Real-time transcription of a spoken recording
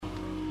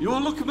You all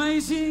look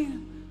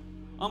amazing.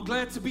 I'm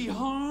glad to be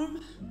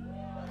home.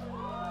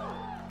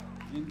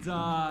 And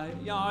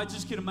I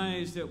just get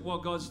amazed at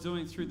what God's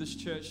doing through this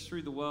church,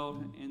 through the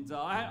world. And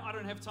I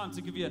don't have time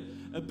to give you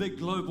a big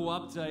global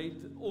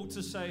update. All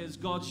to say is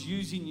God's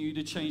using you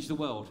to change the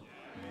world.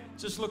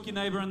 Just look your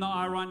neighbor in the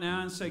eye right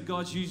now and say,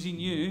 God's using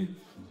you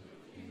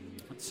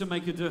to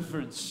make a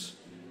difference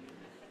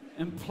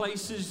in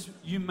places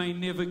you may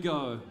never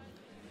go,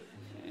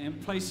 in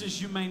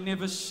places you may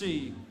never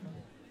see,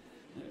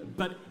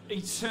 but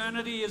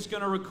eternity is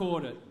going to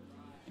record it.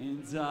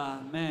 And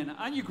man,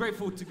 aren't you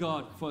grateful to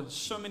God for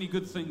so many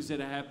good things that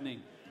are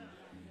happening?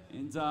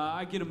 And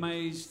I get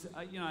amazed,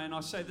 and I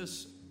say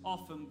this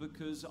often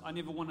because I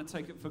never want to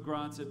take it for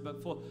granted,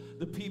 but for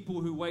the people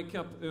who wake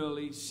up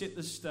early, set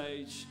the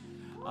stage,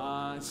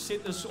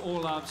 set this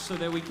all up so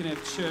that we can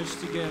have church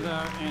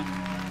together. And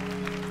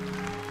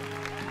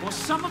well,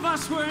 some of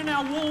us were in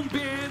our warm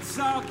beds,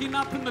 getting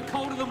up in the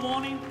cold of the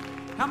morning.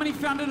 How many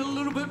found it a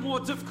little bit more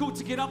difficult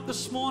to get up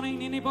this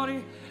morning?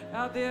 Anybody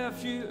out there?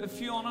 A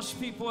few honest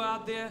people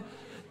out there.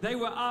 They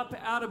were up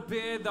out of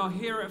bed. They're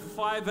here at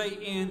 5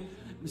 a.m.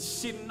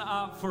 setting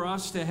up for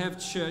us to have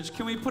church.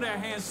 Can we put our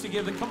hands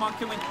together? Come on,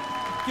 can we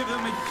give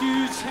them a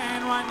huge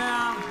hand right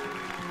now?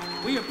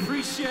 We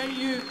appreciate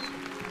you.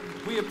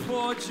 We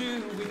applaud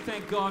you. We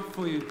thank God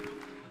for you.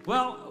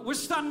 Well, we're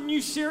starting a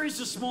new series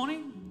this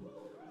morning.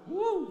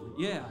 Woo!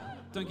 Yeah,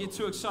 don't get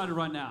too excited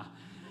right now.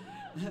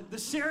 The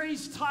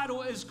series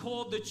title is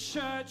called The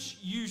Church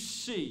You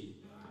See.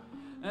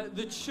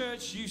 The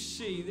Church You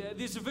See.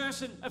 There's a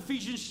verse in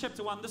Ephesians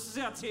chapter 1. This is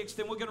our text,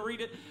 and we're going to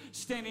read it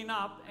standing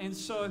up. And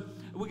so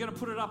we're going to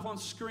put it up on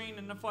screen.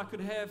 And if I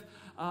could have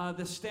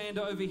the stand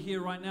over here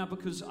right now,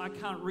 because I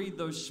can't read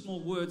those small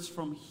words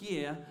from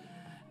here.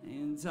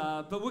 And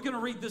but we're going to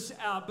read this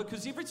out,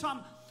 because every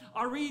time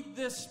I read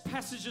this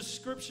passage of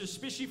Scripture,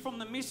 especially from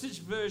the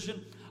Message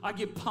version, I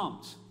get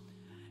pumped.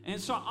 And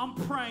so I'm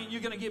praying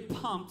you're going to get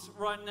pumped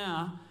right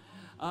now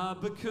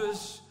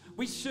because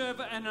we serve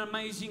an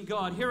amazing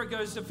God. Here it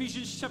goes,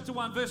 Ephesians chapter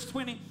 1, verse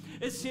 20.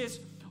 It says,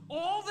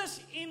 all this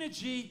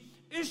energy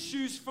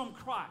issues from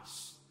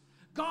Christ.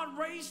 God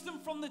raised him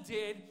from the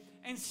dead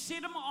and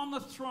set him on the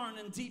throne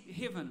in deep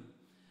heaven,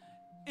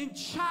 in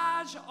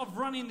charge of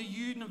running the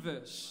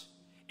universe.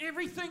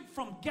 Everything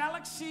from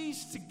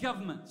galaxies to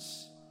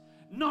governments.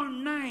 No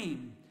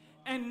name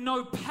and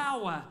no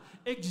power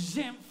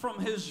exempt from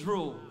his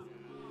rule.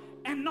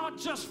 And not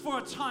just for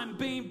a time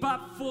being, but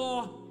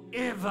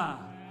forever.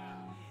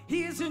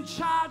 He is in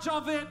charge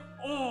of it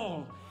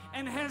all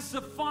and has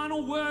the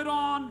final word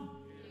on.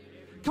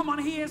 Come on,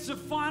 he has the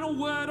final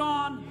word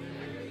on.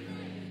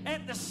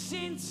 At the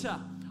center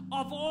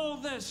of all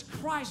this,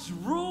 Christ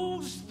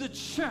rules the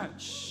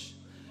church.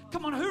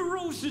 Come on, who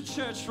rules the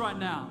church right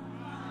now?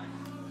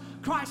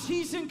 Christ,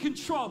 he's in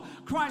control.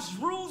 Christ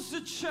rules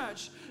the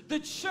church. The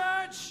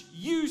church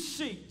you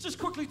see. Just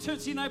quickly turn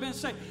to your neighbor and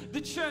say,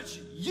 the church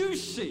you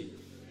see.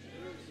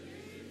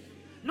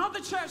 Not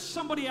the church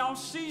somebody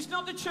else sees,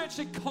 not the church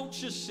that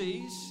culture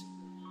sees.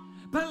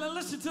 But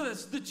listen to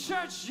this. The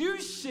church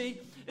you see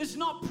is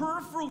not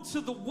peripheral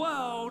to the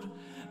world,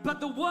 but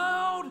the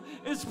world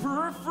is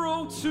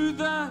peripheral to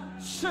the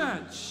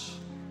church.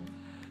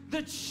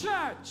 The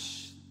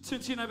church. Turn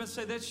to your neighbor and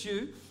say, that's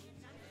you.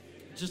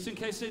 Just in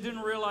case they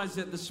didn't realize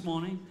that this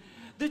morning.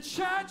 The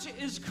church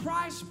is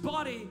Christ's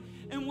body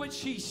in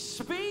which he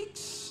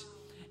speaks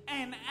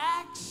and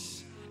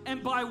acts,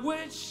 and by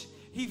which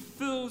he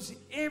fills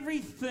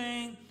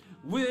everything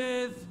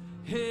with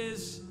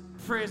his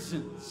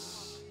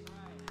presence.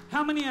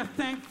 How many are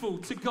thankful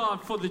to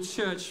God for the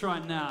church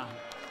right now?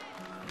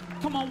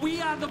 Come on,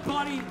 we are the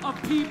body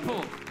of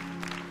people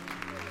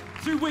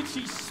through which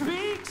he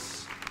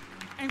speaks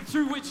and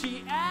through which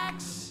he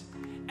acts,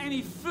 and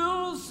he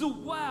fills the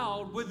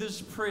world with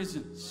his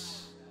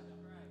presence.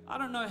 I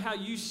don't know how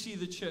you see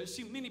the church.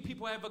 See, many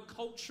people have a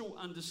cultural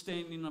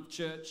understanding of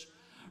church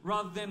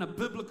rather than a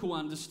biblical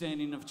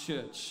understanding of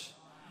church.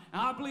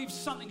 And I believe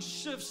something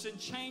shifts and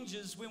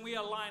changes when we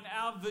align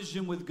our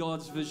vision with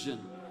God's vision.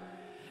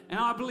 And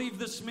I believe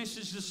this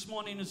message this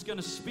morning is going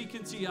to speak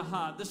into your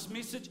heart. This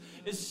message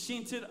is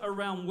centered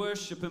around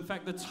worship. In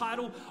fact, the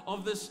title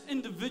of this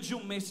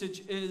individual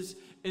message is,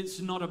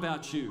 It's Not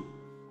About You.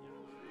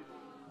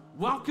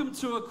 Welcome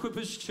to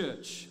Equippers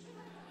Church.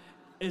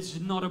 It's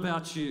not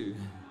about you.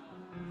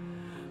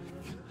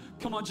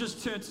 Come on,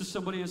 just turn to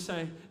somebody and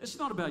say, it's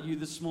not about you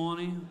this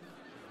morning.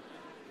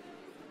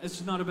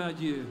 It's not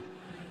about you.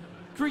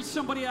 Greet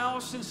somebody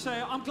else and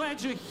say, I'm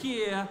glad you're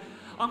here.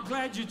 I'm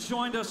glad you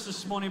joined us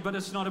this morning, but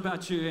it's not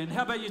about you. And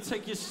how about you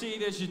take your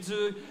seat as you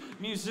do.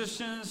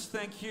 Musicians,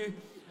 thank you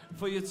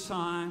for your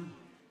time.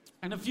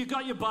 And if you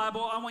got your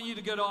Bible, I want you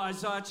to go to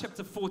Isaiah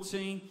chapter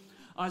 14.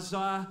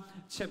 Isaiah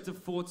chapter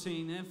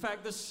 14. In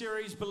fact, this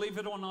series, believe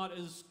it or not,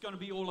 is going to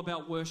be all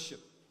about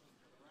worship.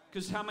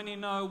 Because how many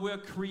know we're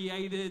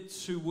created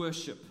to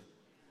worship?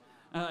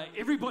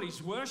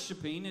 Everybody's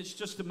worshiping. It's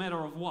just a matter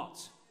of what?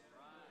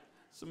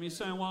 Some of you are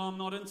saying, well, I'm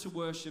not into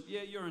worship.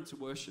 Yeah, you're into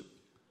worship.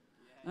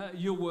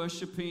 you're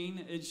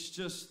worshiping. It's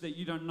just that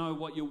you don't know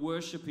what you're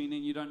worshiping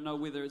and you don't know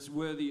whether it's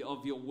worthy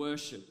of your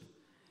worship.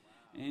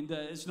 And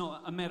it's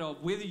not a matter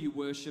of whether you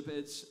worship,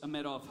 it's a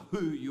matter of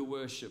who you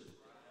worship.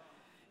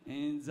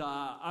 And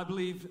I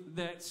believe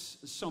that's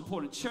so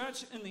important.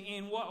 Church, in the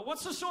end,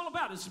 what's this all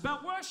about? It's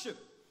about worship.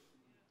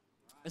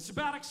 It's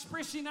about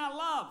expressing our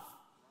love.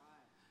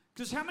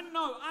 Because how many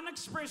know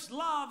unexpressed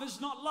love is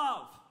not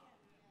love?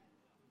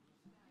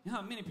 You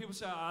know, many people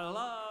say, I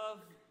love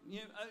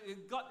you.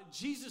 God,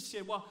 Jesus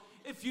said, well,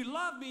 if you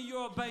love me,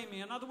 you obey me.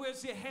 In other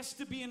words, there has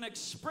to be an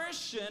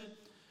expression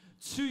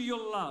to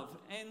your love.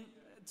 And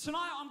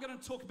tonight I'm going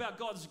to talk about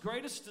God's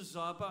greatest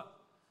desire, but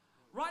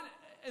right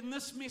in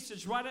this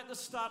message, right at the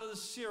start of the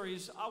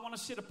series, I want to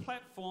set a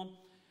platform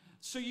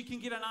so you can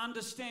get an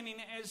understanding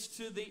as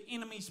to the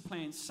enemy's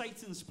plan,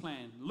 Satan's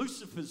plan,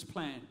 Lucifer's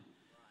plan.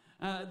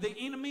 The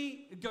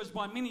enemy goes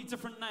by many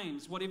different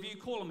names, whatever you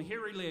call him,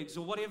 hairy legs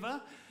or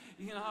whatever.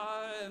 You know,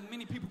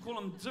 many people call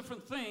him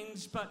different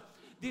things, but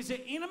there's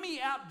an enemy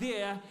out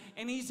there,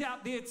 and he's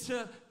out there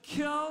to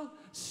kill,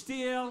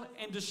 steal,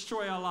 and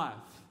destroy our life.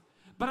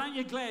 But aren't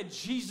you glad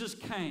Jesus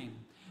came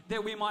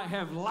that we might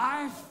have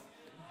life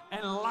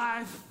and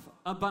life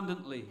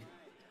abundantly?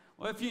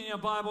 Well, if you're in your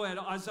Bible at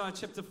Isaiah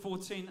chapter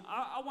 14,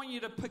 I want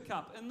you to pick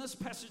up. In this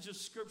passage of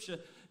Scripture,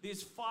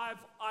 there's 5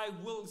 I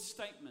will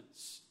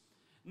statements.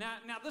 Now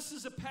this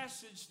is a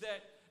passage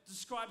that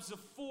describes the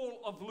fall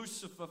of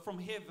Lucifer from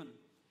heaven.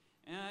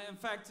 In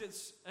fact,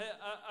 it's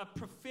a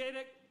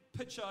prophetic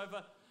picture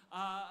over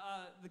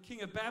the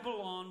king of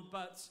Babylon,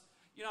 but,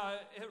 you know,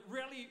 it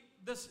really,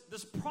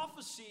 this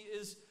prophecy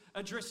is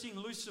addressing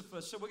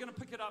Lucifer. So we're going to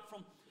pick it up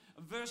from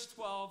verse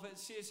 12. It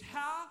says,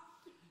 how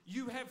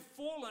you have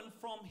fallen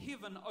from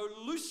heaven, O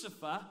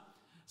Lucifer,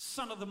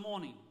 son of the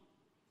morning.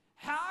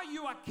 How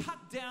you are cut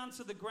down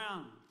to the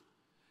ground.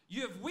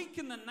 You have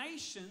weakened the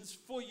nations,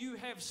 for you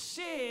have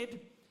said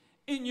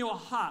in your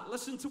heart.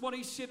 Listen to what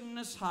he said in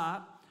his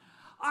heart.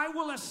 I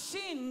will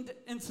ascend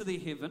into the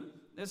heaven.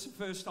 That's the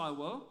first I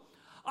will.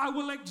 I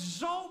will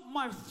exalt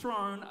my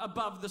throne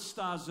above the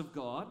stars of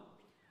God.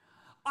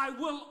 I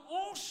will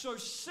also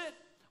sit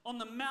on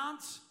the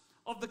mount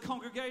of the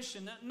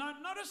congregation. Now,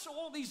 notice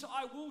all these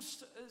I will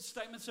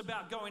statements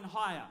about going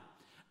higher,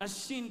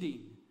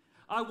 ascending.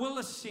 I will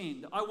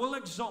ascend. I will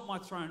exalt my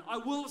throne. I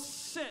will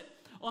sit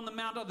on the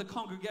mount of the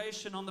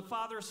congregation on the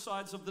farthest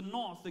sides of the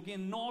north.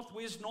 Again, north,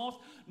 where's north?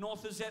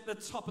 North is at the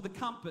top of the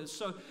compass.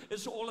 So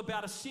it's all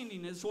about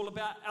ascending. It's all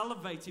about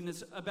elevating.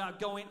 It's about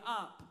going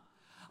up.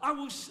 I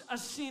will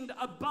ascend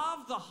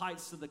above the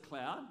heights of the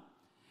cloud,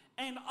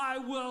 and I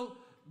will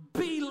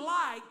be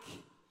like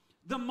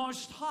the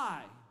Most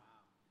High.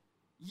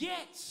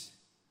 Yet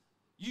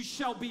you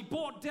shall be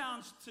brought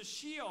down to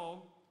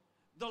Sheol,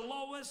 the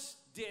lowest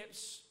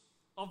depths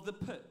of the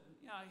pit.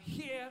 You know,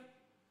 here,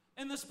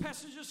 in this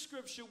passage of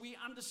Scripture, we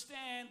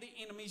understand the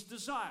enemy's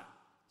desire,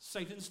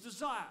 Satan's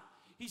desire.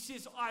 He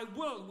says, I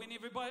will. When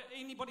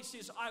anybody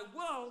says, I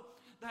will,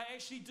 they're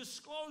actually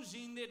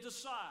disclosing their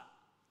desire.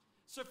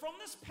 So from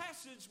this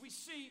passage, we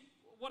see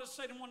what does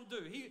Satan want to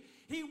do?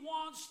 He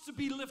wants to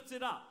be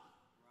lifted up.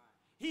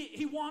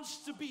 He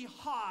wants to be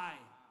high.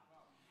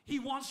 He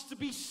wants to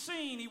be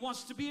seen. He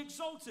wants to be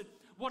exalted.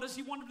 What does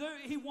he want to do?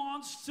 He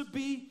wants to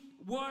be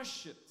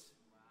worshipped.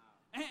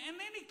 And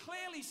then he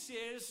clearly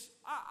says,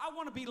 I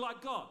want to be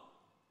like God.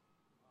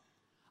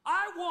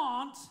 I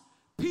want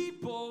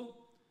people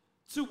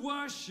to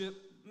worship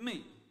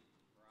me.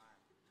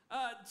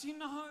 Do you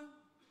know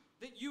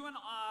that you and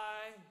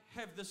I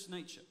have this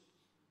nature?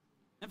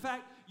 In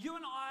fact, you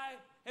and I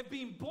have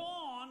been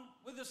born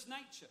with this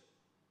nature.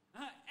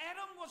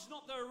 Adam was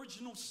not the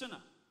original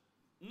sinner,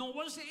 nor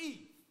was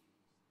Eve.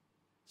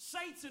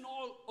 Satan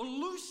or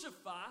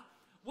Lucifer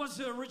was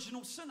the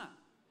original sinner.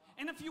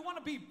 And if you want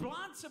to be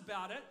blunt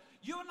about it,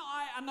 you and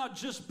I are not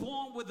just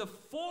born with a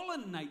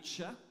fallen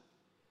nature,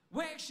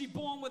 we're actually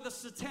born with a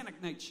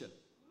satanic nature.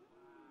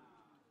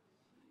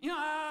 You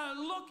know,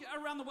 look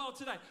around the world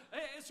today.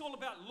 It's all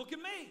about, look at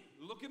me,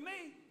 look at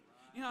me.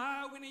 You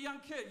know, when a young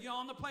kid, you're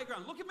on the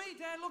playground, look at me,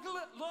 Dad, look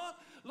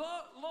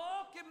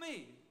at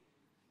me.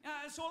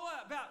 It's all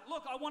about,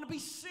 look, I want to be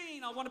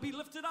seen, I want to be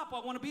lifted up, I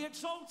want to be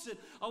exalted,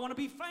 I want to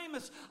be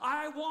famous,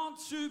 I want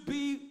to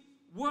be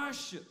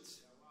worshipped.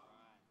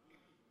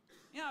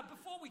 You know,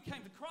 before we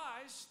came to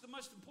Christ, the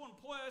most important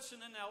person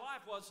in our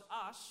life was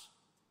us.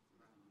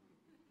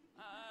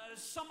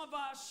 Some of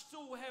us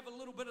still have a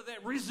little bit of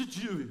that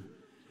residue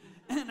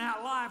in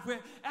our life, where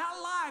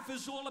our life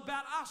is all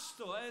about us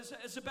still.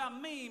 It's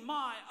about me,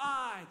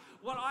 I,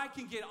 what I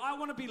can get. I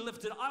want to be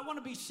lifted. I want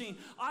to be seen.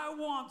 I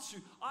want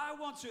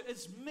to.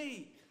 It's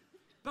me.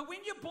 But when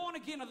you're born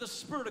again of the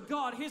Spirit of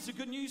God, here's the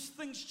good news,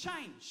 things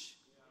change.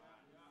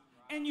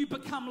 And you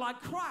become like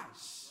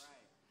Christ.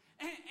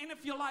 And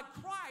if you're like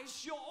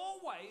Christ, you're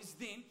always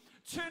then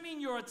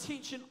turning your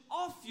attention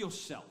off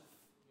yourself.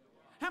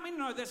 How many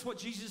know that's what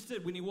Jesus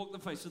did when he walked the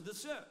face of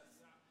this earth?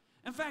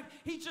 In fact,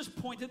 he just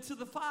pointed to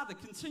the Father.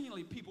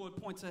 Continually, people would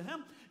point to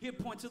him. He'd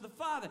point to the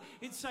Father.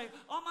 He'd say,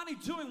 I'm only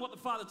doing what the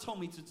Father told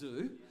me to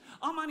do.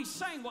 I'm only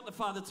saying what the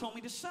Father told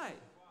me to say.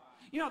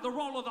 You know, the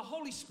role of the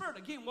Holy Spirit,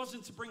 again,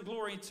 wasn't to bring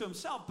glory to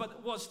himself, but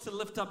it was to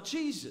lift up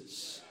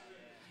Jesus.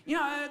 You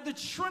know, the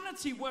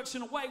Trinity works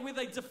in a way where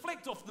they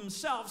deflect off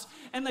themselves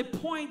and they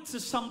point to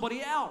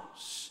somebody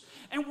else.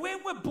 And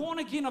when we're born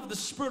again of the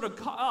Spirit of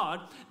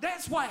God,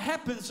 that's what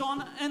happens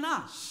in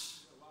us.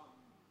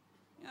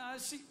 You know,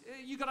 see,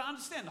 you got to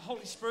understand, the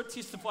Holy Spirit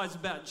testifies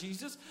about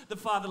Jesus. The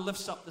Father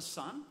lifts up the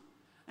Son.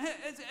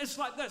 It's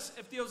like this.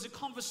 If there was a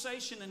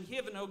conversation in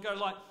heaven, it'll go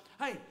like,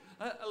 hey,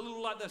 a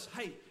little like this.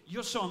 Hey,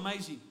 you're so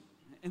amazing.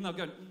 And they'll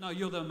go, no,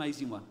 you're the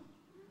amazing one.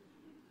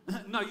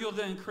 No, you're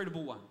the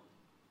incredible one.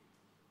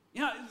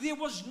 You know,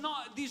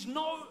 there's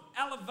no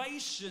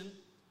elevation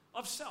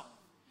of self.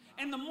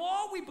 And the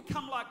more we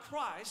become like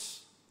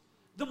Christ,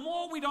 the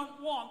more we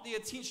don't want the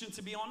attention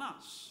to be on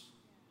us.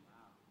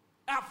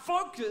 Our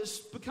focus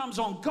becomes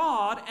on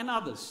God and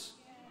others.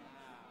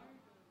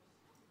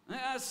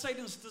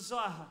 Satan's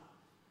desire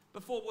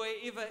before we're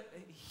ever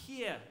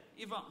here,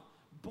 ever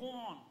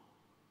born,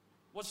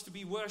 was to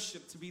be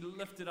worshipped, to be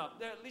lifted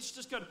up. Let's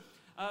just go to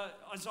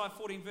Isaiah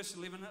 14, verse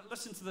 11.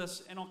 Listen to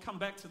this, and I'll come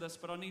back to this,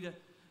 but I need to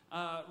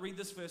read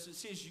this verse. It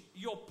says,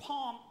 your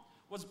pomp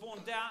was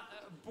brought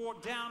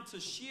down to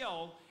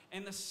Sheol,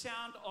 and the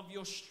sound of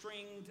your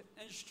stringed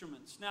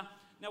instruments. Now,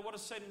 what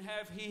does Satan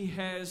have? He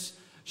has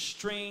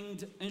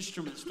stringed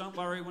instruments. Don't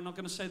worry, we're not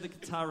going to say the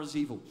guitar is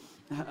evil.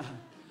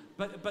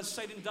 but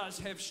Satan does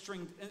have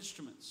stringed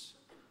instruments.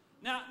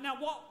 Now,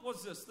 what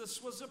was this?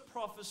 This was a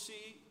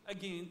prophecy,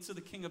 again, to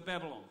the king of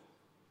Babylon.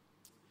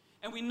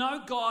 And we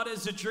know God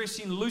is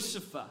addressing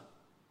Lucifer.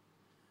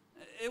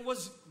 It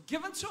was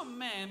given to a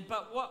man,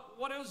 but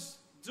what it was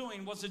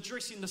doing was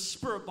addressing the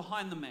spirit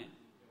behind the man.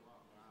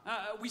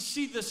 We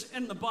see this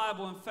in the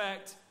Bible. In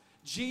fact,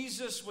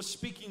 Jesus was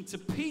speaking to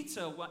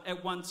Peter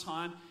at one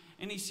time,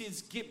 and he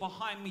says, get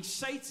behind me,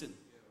 Satan.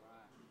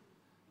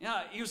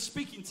 Yeah, he was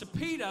speaking to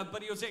Peter,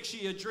 but he was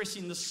actually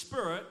addressing the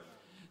spirit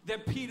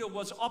that Peter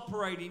was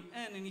operating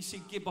in, and he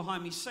said, get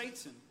behind me,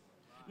 Satan.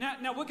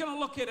 Now we're going to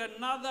look at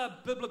another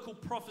biblical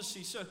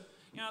prophecy. So,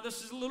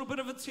 this is a little bit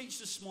of a teach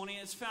this morning.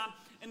 It's found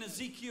in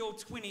Ezekiel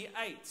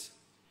 28.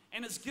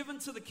 And it's given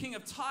to the king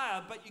of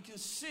Tyre, but you can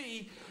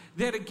see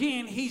that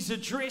again, he's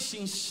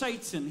addressing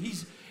Satan.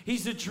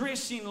 He's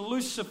addressing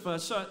Lucifer.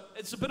 So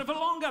it's a bit of a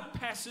longer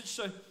passage,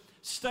 so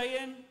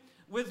stay in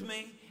with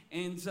me.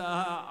 And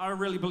I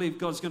really believe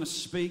God's going to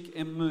speak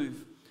and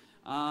move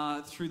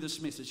through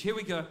this message. Here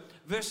we go.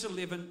 Verse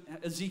 11,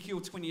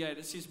 Ezekiel 28.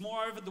 It says,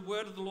 moreover, the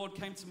word of the Lord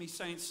came to me,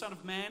 saying, Son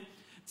of man,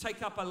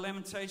 take up a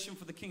lamentation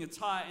for the king of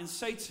Tyre, and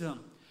say to him,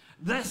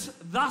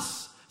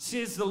 thus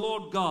says the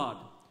Lord God,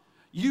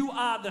 you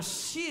are the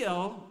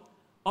seal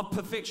of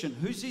perfection.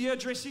 Who's he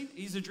addressing?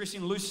 He's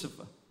addressing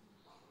Lucifer.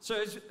 So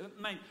it's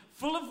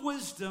full of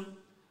wisdom,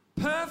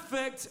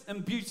 perfect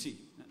in beauty.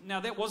 Now,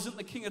 that wasn't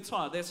the king of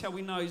Tyre. That's how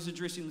we know he's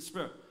addressing the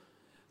spirit.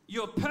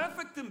 You're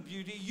perfect in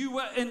beauty. You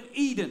were in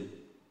Eden.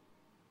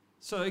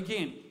 So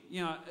again,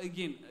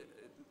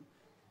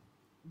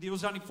 there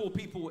was only 4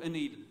 people in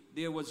Eden.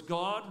 There was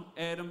God,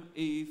 Adam,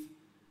 Eve,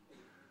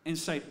 and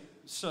Satan.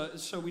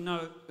 So we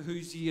know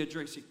who's he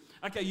addressing.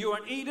 Okay, you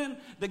are in Eden,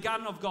 the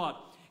garden of God.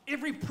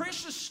 Every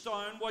precious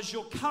stone was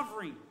your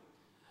covering.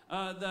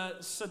 The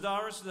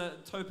Sadaris, the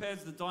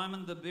topaz, the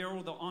diamond, the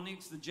beryl, the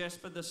onyx, the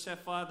jasper, the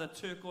sapphire, the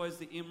turquoise,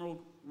 the emerald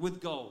with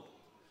gold.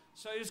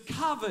 So it is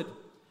covered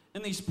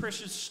in these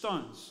precious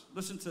stones.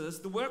 Listen to this.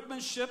 The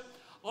workmanship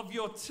of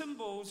your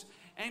timbrels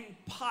and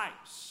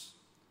pipes,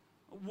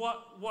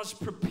 what was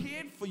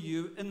prepared for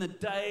you in the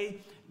day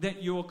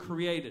that you're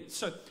created.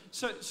 So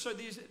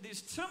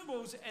there's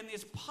timbrels and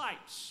there's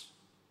pipes.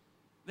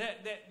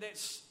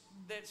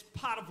 That's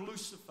part of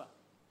Lucifer.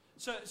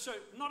 So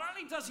not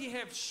only does he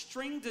have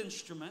stringed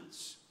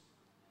instruments,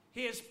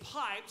 he has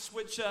pipes,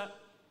 which are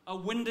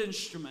wind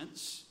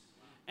instruments,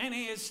 and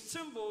he has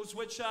cymbals,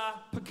 which are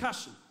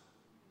percussion.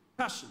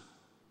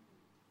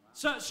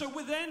 So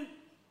within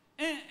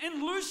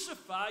in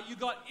Lucifer, you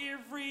got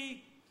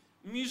every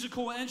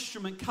musical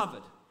instrument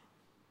covered,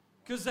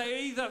 because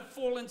they either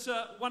fall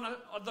into one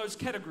of those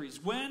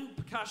categories: wind,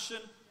 percussion,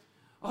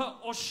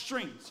 or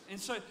strings. And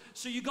so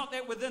you got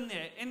that within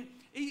there. And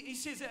he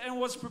says, and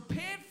was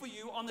prepared for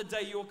you on the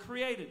day you were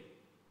created.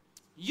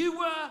 You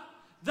were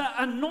the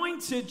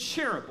anointed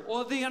cherub,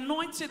 or the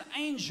anointed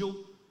angel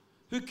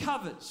who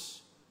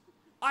covers.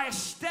 I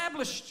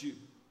established you.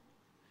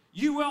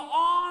 You were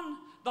on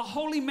the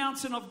holy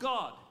mountain of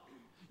God.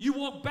 You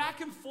walked back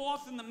and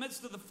forth in the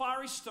midst of the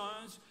fiery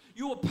stones.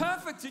 You were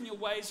perfect in your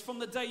ways from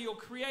the day you were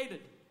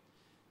created.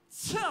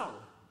 Till,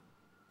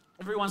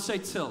 everyone say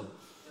till.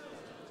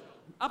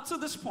 Up to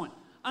this point,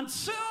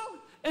 until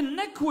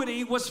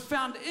iniquity was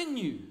found in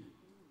you,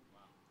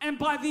 and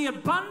by the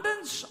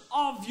abundance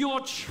of your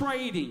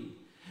trading.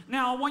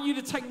 Now, I want you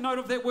to take note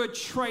of that word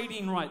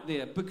trading right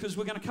there, because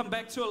we're going to come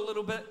back to it a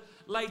little bit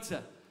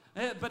later.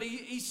 But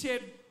he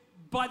said,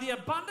 by the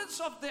abundance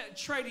of that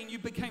trading, you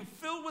became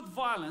filled with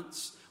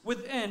violence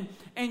within,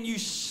 and you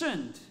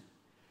sinned.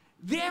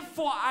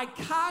 Therefore, I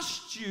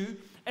cast you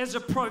as a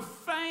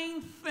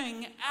profane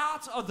thing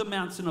out of the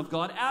mountain of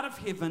God, out of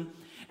heaven,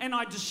 and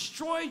I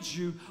destroyed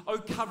you, O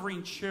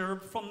covering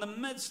cherub, from the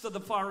midst of the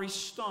fiery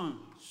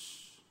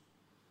stones.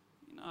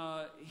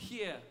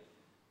 Here,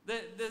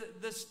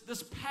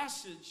 this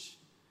passage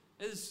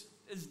is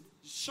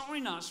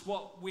showing us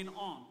what went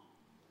on.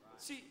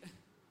 See,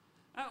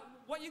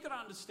 what you got to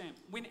understand,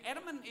 when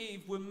Adam and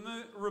Eve were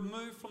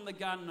removed from the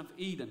Garden of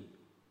Eden,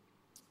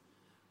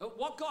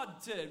 what God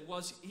did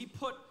was he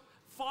put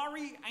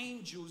fiery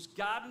angels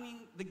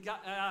guarding the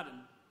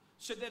garden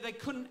so that they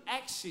couldn't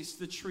access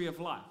the tree of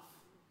life.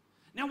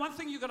 Now, one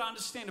thing you've got to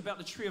understand about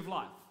the tree of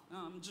life,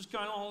 I'm just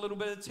going on a little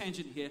bit of a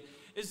tangent here,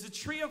 is the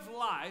tree of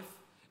life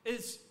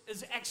is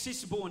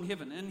accessible in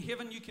heaven. In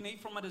heaven, you can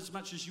eat from it as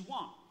much as you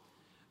want.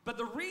 But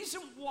the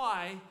reason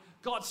why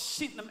God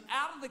sent them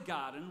out of the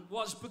garden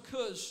was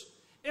because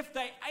if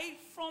they ate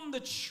from the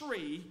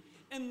tree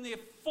in their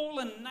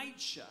fallen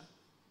nature,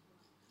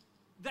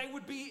 they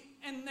would be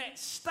in that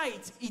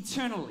state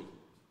eternally.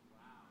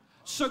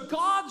 So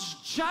God's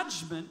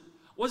judgment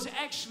was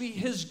actually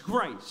His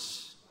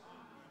grace.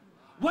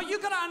 What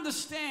you've got to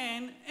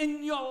understand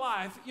in your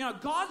life,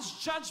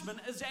 God's judgment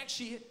is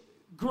actually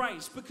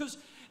grace. Because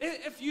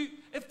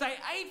if they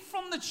ate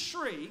from the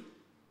tree,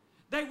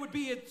 they would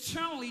be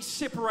eternally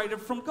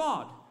separated from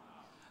God.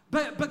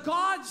 But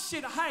God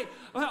said, hey,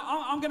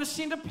 I'm going to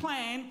send a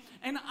plan,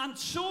 and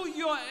until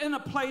you're in a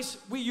place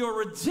where you're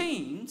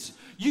redeemed,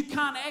 you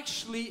can't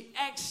actually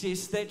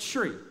access that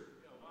tree.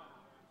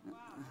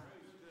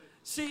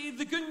 See,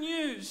 the good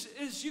news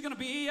is you're going to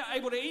be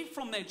able to eat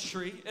from that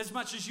tree as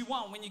much as you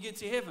want when you get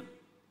to heaven.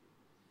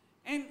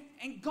 And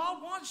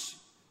God wants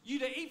you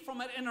to eat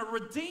from it in a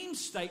redeemed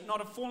state, not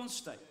a fallen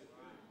state.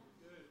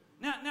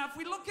 Now, if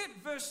we look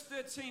at verse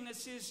 13, it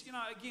says,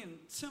 again,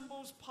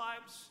 cymbals,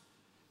 pipes.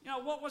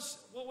 What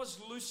was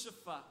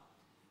Lucifer?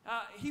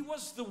 He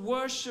was the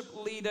worship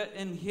leader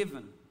in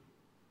heaven.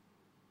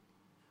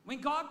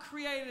 When God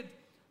created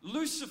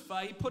Lucifer,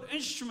 He put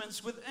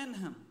instruments within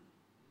him.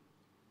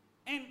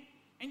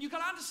 And you've got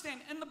to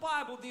understand, in the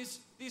Bible,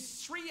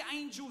 there's three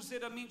angels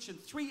that are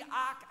mentioned, three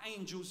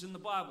archangels in the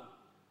Bible.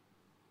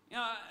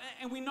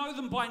 And we know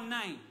them by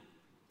name.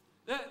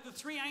 The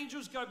three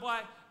angels go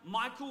by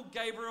Michael,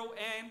 Gabriel,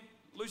 and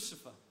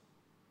Lucifer.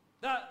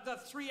 The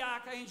three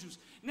archangels.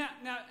 Now,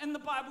 in the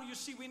Bible, you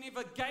see,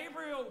 whenever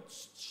Gabriel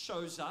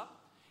shows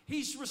up,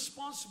 he's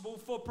responsible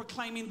for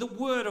proclaiming the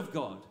Word of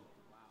God.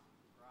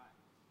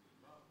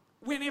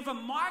 Whenever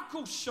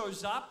Michael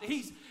shows up,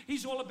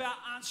 he's all about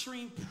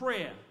answering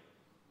prayer.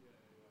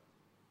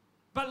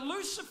 But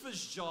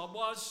Lucifer's job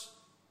was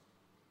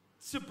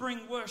to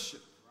bring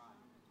worship.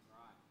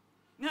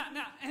 Now,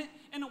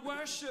 in a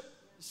worship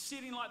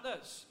setting like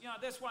this,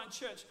 that's why in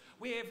church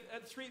we have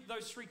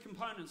those three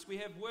components. We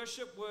have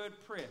worship, word,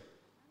 prayer.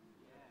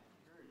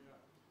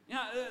 There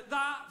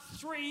are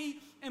three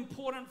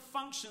important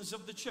functions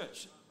of the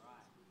church.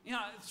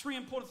 Three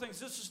important things.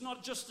 This is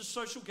not just a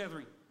social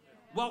gathering.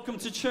 Welcome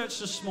to church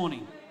this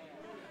morning.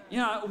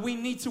 We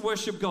need to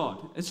worship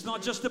God. It's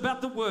not just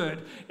about the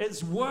word.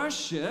 It's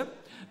worship,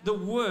 the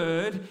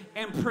word,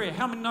 and prayer.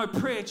 How many know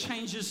prayer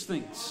changes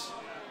things?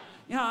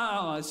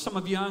 Some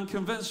of you are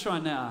unconvinced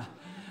right now.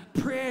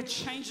 Prayer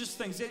changes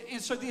things.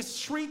 And so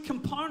there's three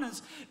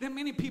components that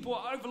many people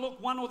overlook,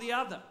 one or the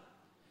other.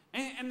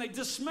 And they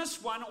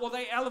dismiss one or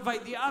they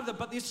elevate the other.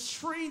 But there's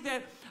three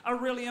that are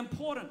really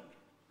important.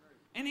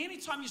 And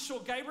anytime you saw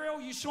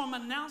Gabriel, you saw him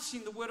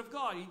announcing the word of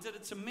God. He did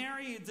it to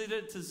Mary. He did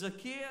it to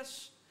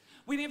Zacchaeus.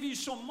 Whenever you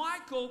saw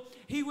Michael,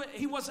 he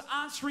was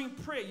answering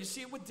prayer. You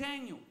see it with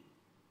Daniel.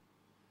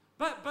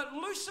 But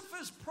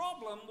Lucifer's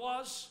problem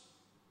was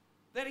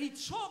that he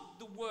took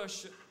the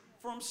worship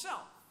for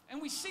himself.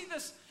 And we see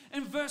this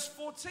in verse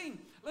 14.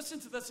 Listen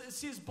to this. It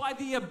says, by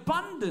the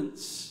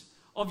abundance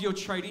of your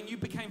trading, you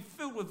became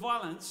filled with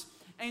violence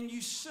and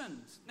you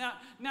sinned. Now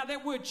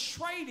that word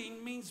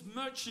trading means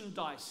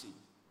merchandising.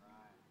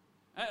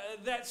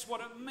 That's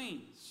what it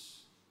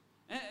means.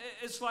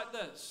 It's like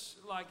this.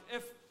 Like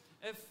if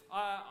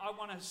I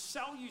want to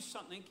sell you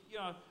something,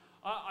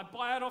 I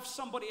buy it off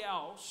somebody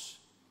else,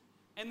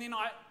 and then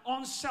I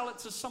on-sell it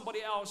to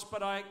somebody else,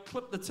 but I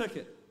clip the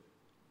ticket.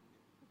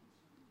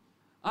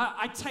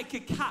 I take a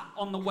cut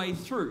on the way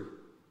through.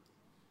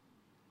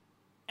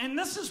 And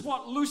this is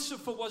what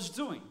Lucifer was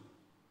doing.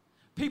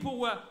 People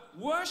were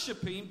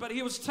worshiping, but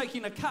he was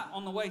taking a cut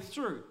on the way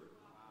through.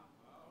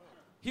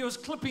 He was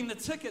clipping the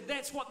ticket.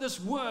 That's what this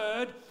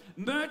word,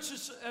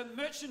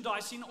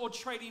 merchandising or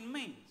trading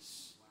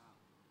means.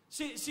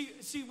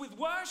 See, with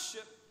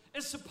worship,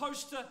 it's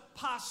supposed to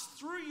pass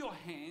through your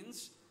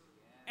hands,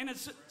 and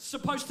it's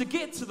supposed to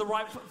get to the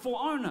rightful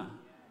owner.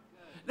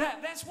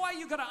 That's why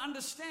you've got to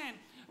understand,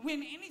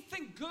 when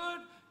anything good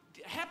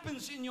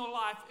happens in your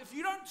life, if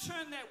you don't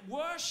turn that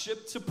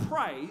worship to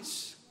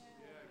praise,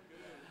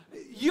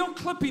 you're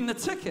clipping the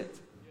ticket.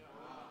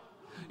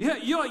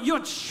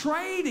 You're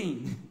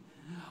trading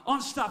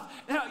on stuff.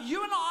 Now,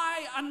 you and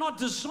I are not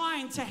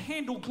designed to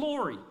handle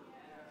glory.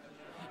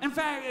 In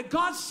fact,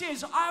 God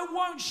says, I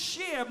won't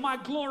share my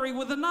glory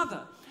with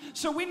another.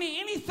 So when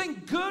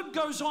anything good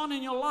goes on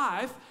in your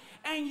life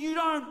and you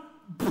don't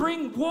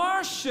bring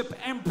worship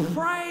and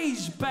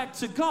praise back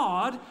to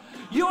God,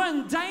 you're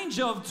in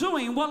danger of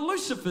doing what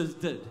Lucifer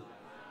did.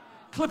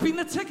 Clipping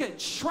the ticket,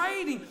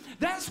 trading.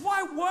 That's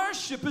why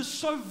worship is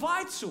so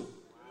vital.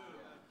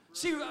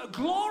 See,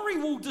 glory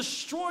will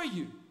destroy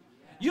you.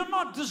 You're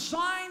not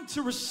designed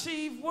to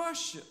receive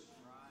worship.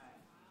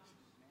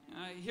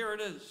 Here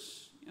it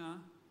is.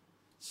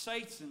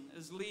 Satan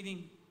is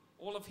leading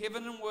all of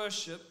heaven in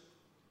worship,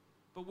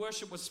 but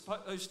worship was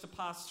supposed to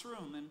pass through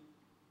him.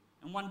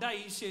 And one day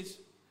he says,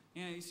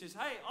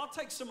 hey, I'll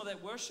take some of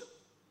that worship.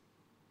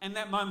 And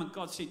that moment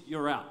God said,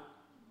 you're out.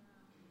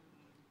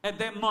 At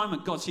that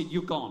moment God said,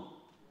 you're gone.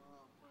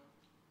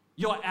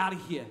 You're out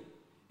of here.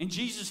 And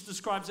Jesus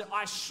describes it,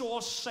 I saw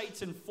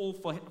Satan fall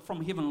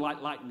from heaven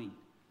like lightning.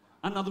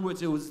 In other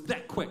words, it was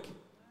that quick.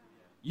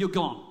 You're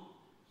gone.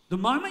 The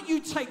moment you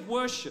take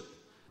worship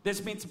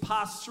that's meant to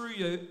pass through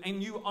you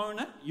and you own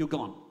it, you're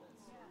gone.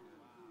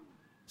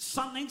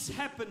 Something's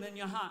happened in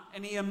your heart.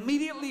 And he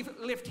immediately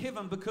left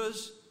heaven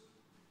because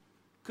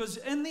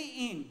in the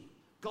end,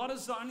 God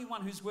is the only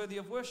one who's worthy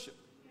of worship.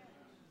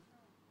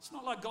 It's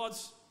not like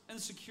God's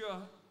insecure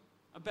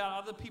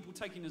about other people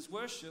taking his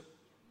worship.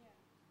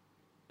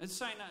 It's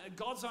saying that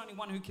God's the only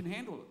one who can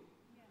handle it.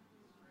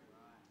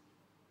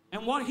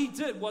 And what he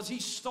did was he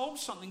stole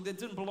something that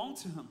didn't belong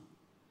to him.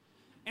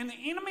 And the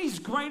enemy's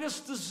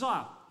greatest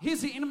desire,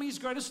 here's the enemy's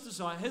greatest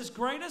desire. His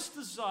greatest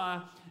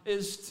desire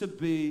is to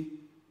be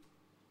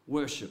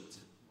worshipped.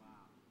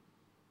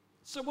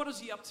 So what is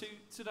he up to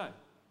today?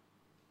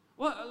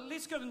 Well,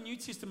 let's go to the New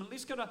Testament.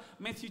 Let's go to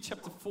Matthew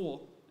chapter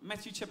 4.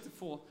 Matthew chapter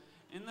 4.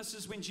 And this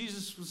is when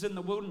Jesus was in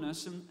the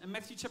wilderness. In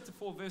Matthew chapter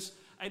 4, verse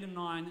 8 and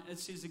 9, it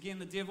says, again,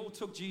 the devil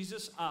took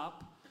Jesus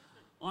up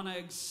on an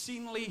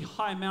exceedingly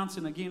high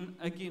mountain.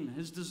 Again,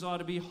 his desire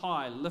to be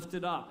high,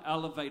 lifted up,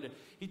 elevated.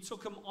 He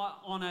took him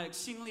on an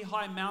exceedingly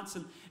high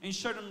mountain and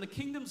showed him the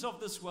kingdoms of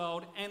this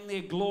world and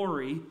their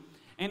glory.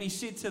 And he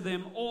said to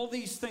them, all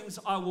these things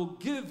I will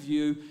give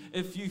you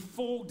if you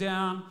fall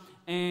down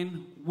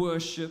and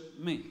worship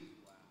me.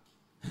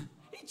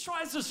 He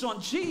tries this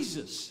on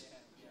Jesus.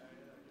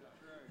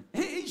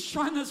 He's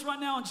trying this right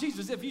now on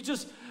Jesus. If you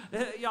just,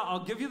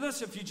 I'll give you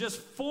this if you just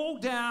fall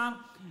down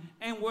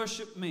and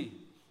worship me.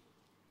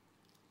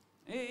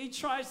 He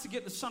tries to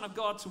get the Son of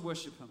God to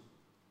worship him.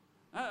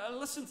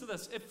 Listen to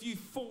this. If you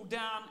fall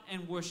down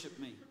and worship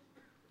me.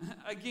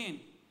 Again,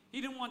 he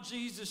didn't want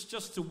Jesus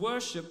just to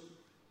worship.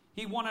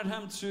 He wanted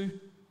him to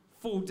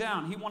fall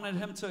down. He wanted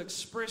him to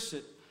express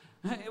it.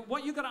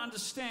 What you've got to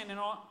understand, and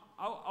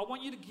I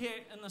want you to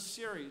get in this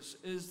series,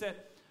 is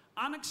that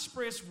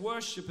unexpressed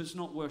worship is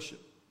not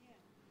worship.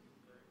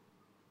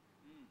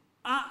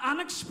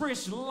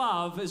 Unexpressed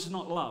love is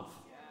not love.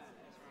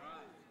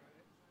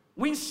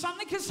 When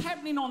something is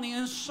happening on the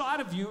inside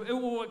of you, it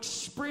will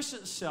express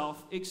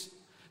itself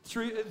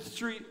through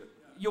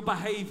your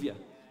behavior.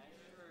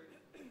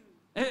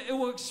 It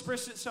will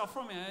express itself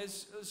from you.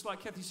 It's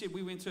like Kathy said,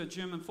 we went to a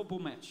German football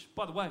match.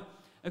 By the way,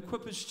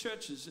 Equippers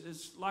Churches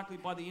is likely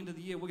by the end of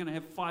the year, we're going to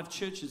have 5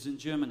 churches in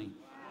Germany.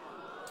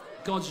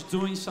 God's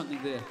doing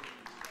something there.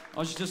 I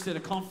was just at a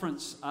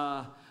conference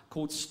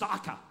called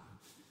Starker,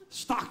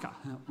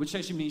 which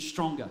actually means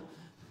stronger.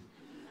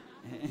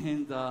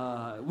 And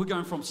we're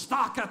going from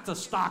Starker to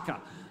Starker.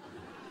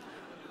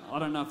 I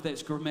don't know if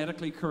that's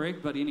grammatically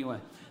correct, but anyway.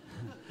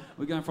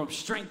 We're going from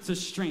strength to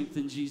strength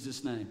in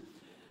Jesus' name.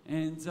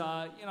 And,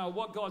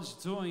 what God's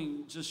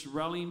doing, just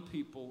rallying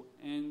people.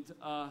 And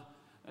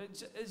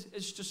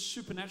it's just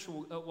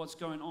supernatural what's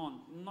going on.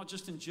 Not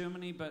just in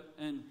Germany, but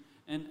in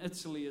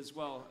Italy as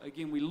well.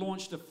 Again, we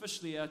launched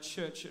officially our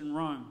church in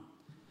Rome.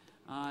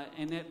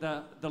 And at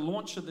the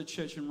launch of the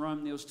church in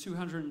Rome, there was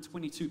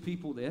 222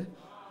 people there,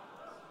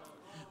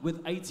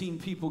 with 18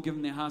 people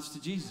giving their hearts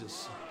to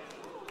Jesus.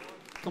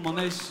 Come on,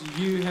 there's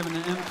you having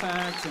an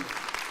impact.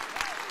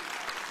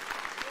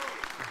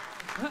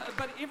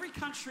 But every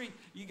country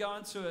you go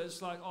into,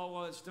 it's like, oh,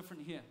 well, it's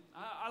different here.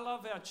 I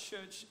love our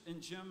church in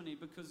Germany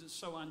because it's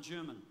so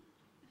un-German.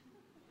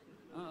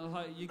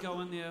 Like you go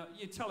in there,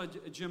 you tell a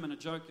German a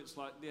joke, it's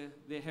like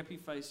their happy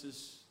face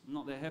is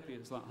not that happy.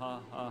 It's like,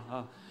 ha, ha,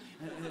 ha.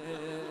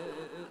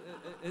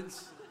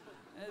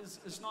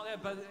 It's not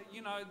that, but,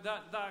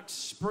 they're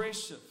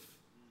expressive.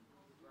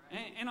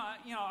 And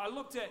I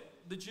looked at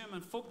the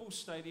German football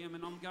stadium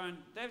and I'm going,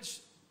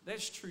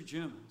 that's true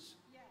Germans.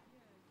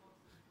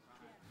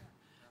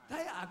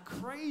 They are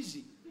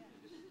crazy.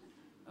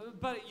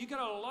 But you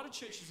got a lot of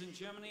churches in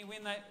Germany,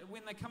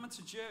 when they come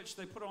into church,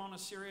 they put on a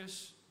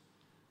serious,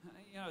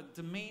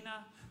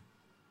 demeanor.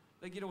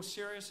 They get all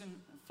serious and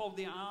fold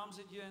their arms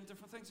at you and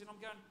different things. And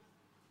I'm going,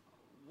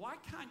 why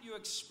can't you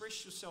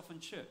express yourself in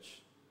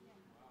church?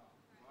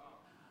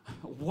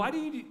 Why do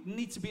you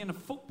need to be in a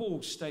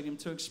football stadium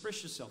to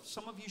express yourself?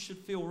 Some of you should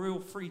feel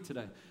real free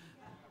today.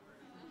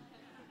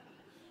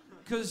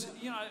 Because,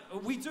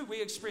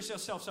 we express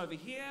ourselves over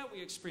here,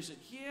 we express it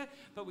here,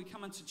 but we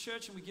come into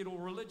church and we get all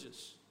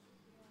religious.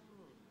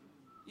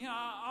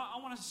 I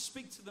want to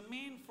speak to the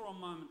men for a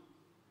moment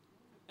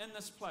in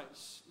this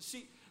place.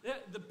 See,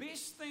 the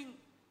best thing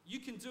you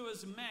can do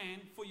as a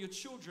man for your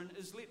children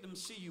is let them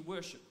see you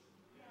worship.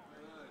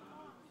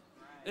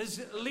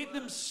 Is let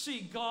them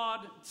see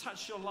God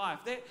touch your life.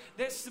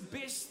 That's the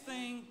best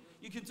thing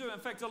you can do. In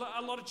fact, a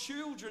lot of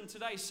children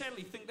today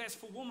sadly think that's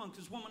for women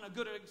because women are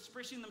good at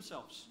expressing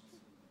themselves.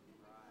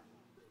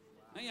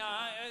 You know,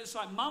 it's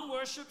like mum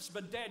worships,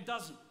 but dad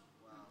doesn't.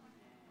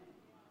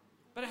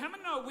 But how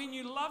many know when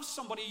you love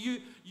somebody,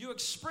 you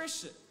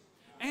express it?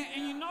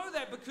 And you know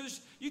that because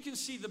you can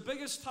see the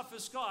biggest,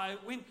 toughest guy,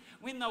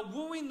 when they're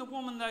wooing the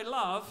woman they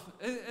love,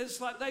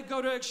 it's like they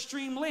go to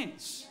extreme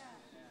lengths.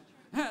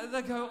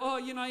 They go, oh,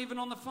 you know, even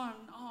on the phone,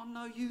 oh,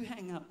 no, you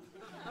hang up.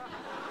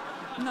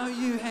 No,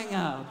 you hang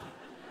up.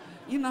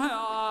 You know,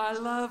 oh, I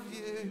love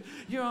you.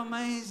 You're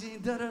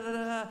amazing. Da, da, da,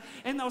 da.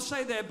 And they'll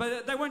say that,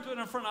 but they won't do it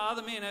in front of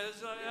other men.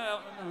 It's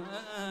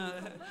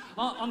like,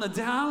 on the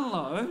down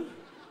low,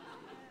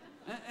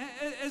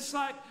 it's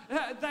like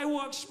they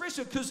will express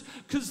it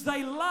because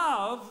they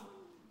love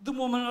the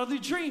woman of their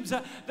dreams.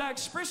 They're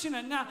expressing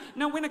it.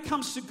 Now, when it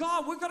comes to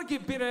God, we've got to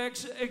get better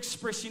at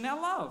expressing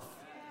our love.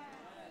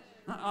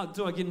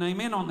 Do I get an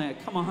amen on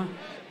that? Come on.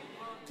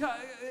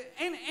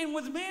 And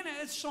with men,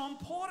 it's so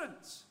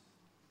important.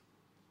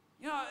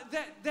 You know,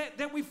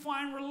 that we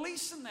find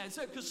release in that.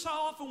 Because so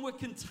often we're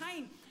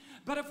contained.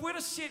 But if we're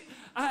to set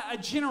a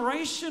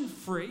generation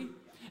free,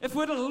 if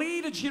we're to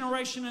lead a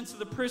generation into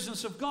the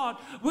presence of God,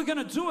 we're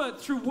going to do it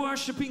through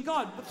worshiping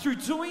God, through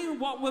doing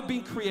what we've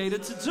been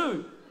created to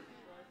do.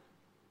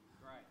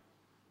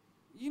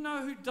 You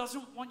know who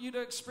doesn't want you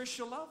to express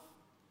your love?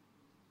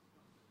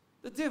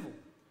 The devil.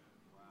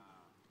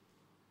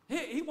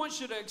 He wants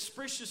you to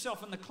express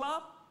yourself in the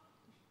club,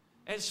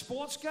 at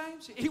sports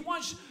games. He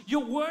wants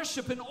your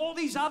worship in all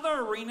these other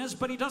arenas,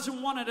 but he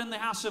doesn't want it in the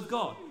house of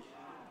God.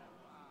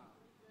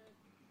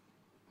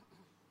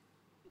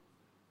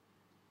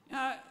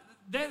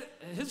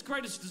 His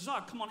greatest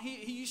desire, come on,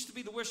 he used to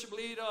be the worship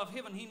leader of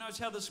heaven. He knows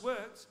how this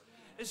works,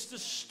 is to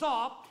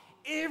stop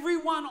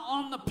everyone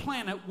on the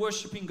planet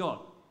worshiping God.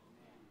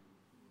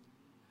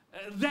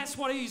 That's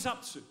what he's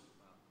up to.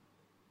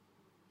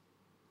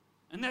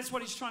 And that's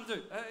what he's trying to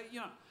do.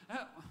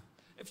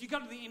 If you go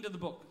to the end of the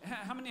book,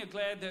 how many are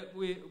glad that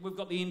we've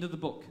got the end of the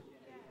book?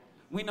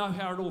 We know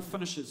how it all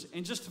finishes.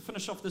 And just to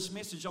finish off this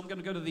message, I'm going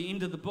to go to the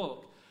end of the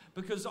book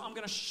because I'm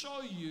going to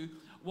show you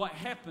what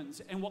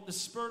happens and what the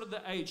spirit of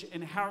the age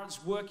and how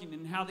it's working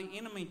and how the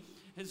enemy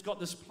has got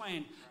this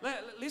plan.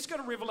 Let's go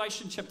to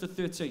Revelation chapter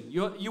 13.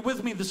 You're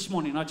with me this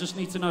morning. I just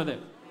need to know that.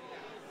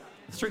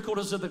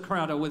 3/4 of the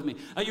crowd are with me.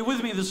 Are you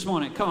with me this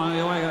morning? Come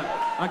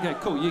on. Okay,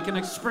 cool. You can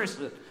express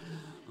it.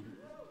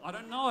 I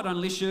don't know it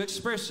unless you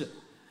express it.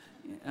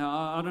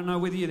 I don't know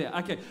whether you're there.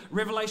 Okay,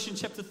 Revelation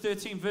chapter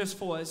 13, verse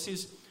 4, it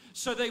says,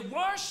 so they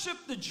worship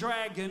the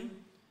dragon.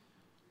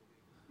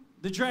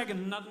 The dragon,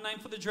 another name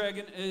for the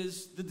dragon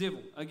is the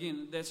devil.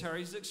 Again, that's how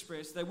he's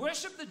expressed. They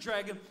worship the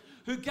dragon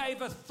who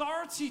gave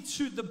authority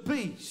to the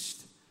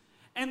beast.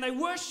 And they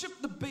worship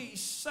the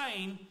beast,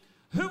 saying,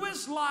 who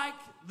is like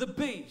the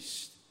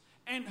beast?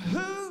 And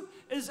who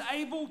is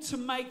able to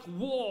make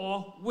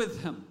war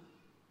with him?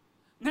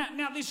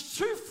 Now there's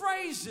two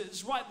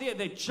phrases right there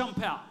that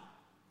jump out.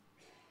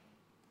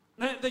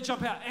 They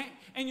jump out.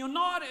 And you'll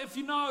know it if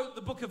you know the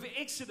book of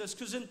Exodus,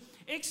 because in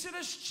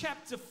Exodus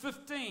chapter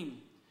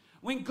 15,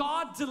 when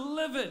God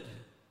delivered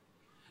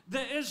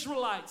the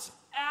Israelites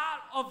out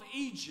of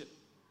Egypt,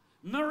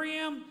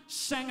 Miriam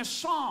sang a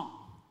song.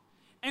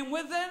 And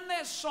within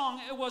that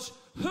song, it was,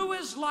 who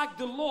is like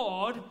the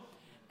Lord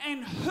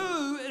and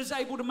who is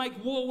able to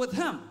make war with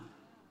him?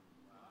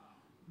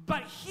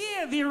 But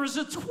here there is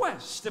a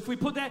twist. If we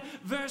put that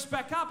verse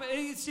back up,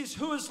 it says,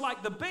 who is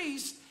like the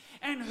beast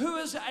and who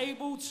is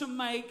able to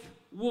make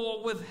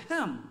war with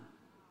him?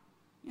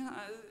 You know,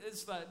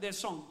 it's like that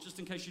song, just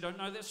in case you don't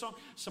know that song.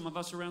 Some of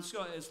us around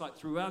Scott, it's like,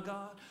 through our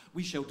God,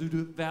 we shall do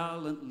it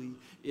valiantly.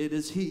 It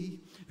is he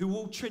who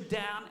will tread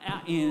down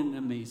our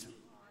enemies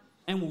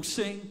and will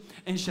sing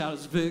and shout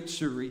his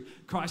victory.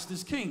 Christ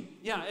is king.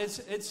 Yeah,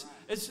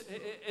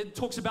 it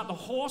talks about the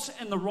horse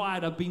and the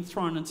rider being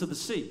thrown into the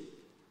sea.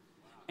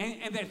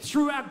 And that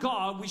through our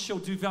God we shall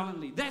do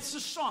valiantly. That's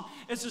the song.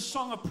 It's a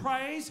song of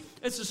praise.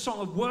 It's a song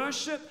of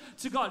worship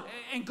to God.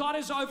 And God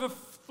has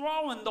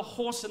overthrown the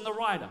horse and the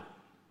rider.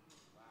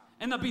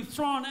 And they've been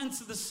thrown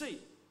into the sea.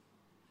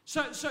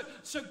 So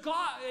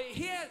God,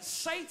 here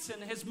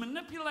Satan has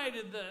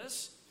manipulated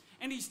this,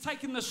 and he's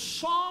taken the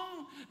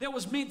song that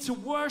was meant to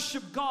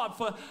worship God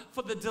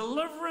for the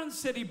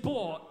deliverance that he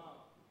brought,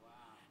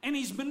 and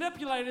he's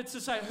manipulated to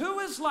say, who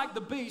is like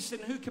the beast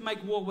and who can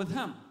make war with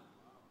him?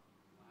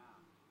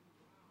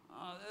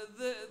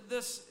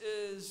 This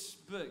is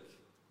big.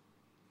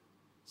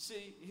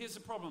 See, here's the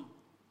problem.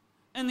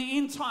 In the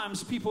end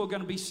times, people are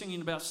going to be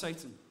singing about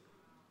Satan.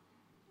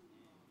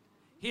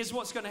 Here's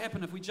what's going to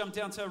happen if we jump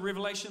down to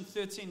Revelation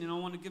 13, and I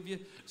want to give you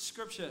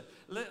scripture.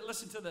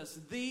 Listen to this.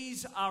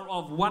 These are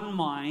of one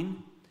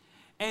mind,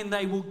 and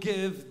they will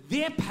give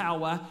their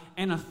power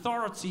and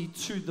authority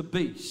to the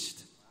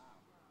beast.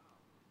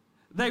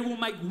 They will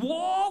make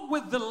war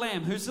with the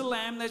Lamb. Who's the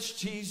Lamb? That's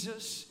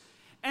Jesus.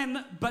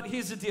 But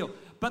here's the deal.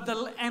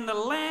 and the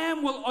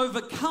Lamb will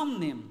overcome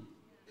them.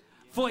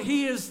 For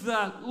he is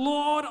the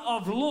Lord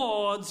of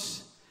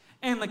lords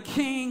and the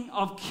King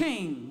of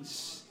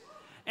kings.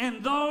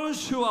 And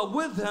those who are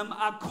with him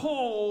are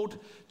called,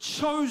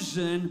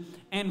 chosen,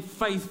 and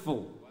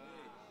faithful.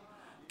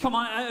 Come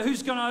on,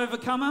 who's going to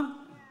overcome him?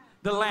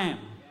 The Lamb.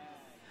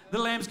 The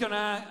Lamb's going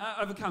to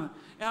overcome him.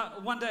 Now,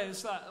 one day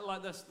it's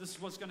like this. This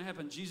is what's going to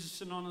happen. Jesus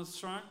sitting on his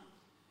throne.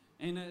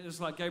 And it's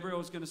like Gabriel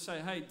was going to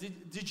say, hey,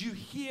 did you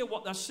hear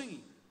what they're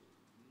singing?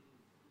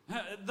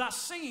 They're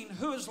singing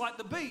who is like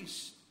the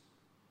beast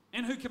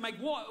and who can make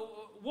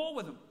war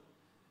with him.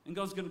 And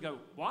God's going to go,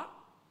 what?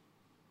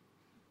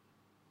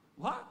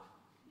 What?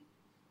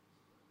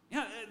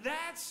 Yeah,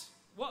 that's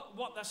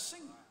what they're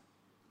singing.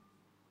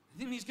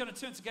 Then he's going to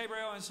turn to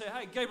Gabriel and say,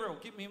 hey, Gabriel,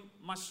 give me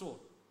my sword.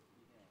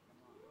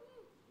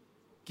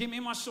 Give me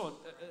my sword.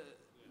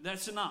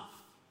 That's enough.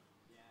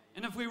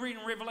 And if we read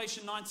in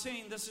Revelation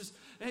 19, this is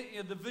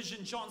the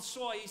vision John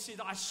saw. He said,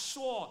 I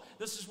saw,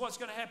 this is what's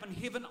going to happen.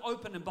 Heaven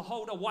opened, and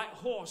behold, a white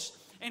horse.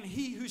 And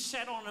he who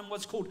sat on him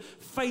was called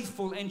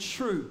Faithful and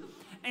True.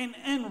 And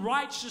in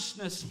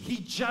righteousness he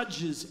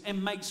judges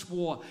and makes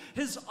war.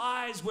 His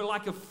eyes were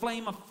like a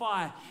flame of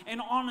fire, and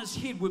on his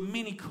head were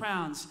many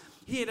crowns.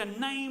 He had a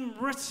name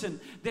written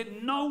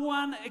that no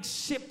one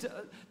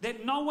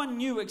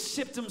knew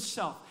except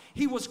himself.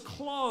 He was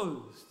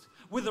clothed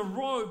with a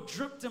robe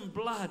dripped in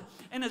blood,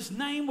 and his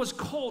name was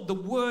called the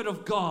Word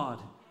of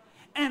God.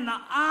 And the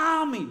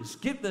armies,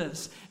 get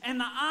this, and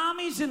the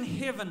armies in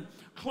heaven,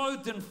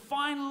 clothed in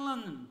fine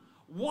linen,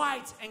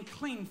 white and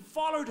clean,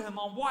 followed him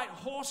on white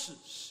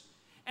horses.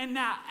 And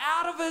now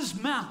out of his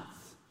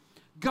mouth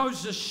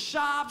goes a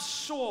sharp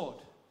sword,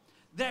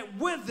 that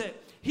with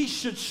it he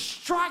should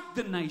strike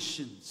the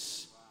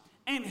nations.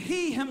 And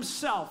he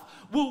himself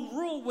will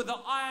rule with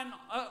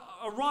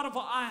a rod of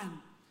iron.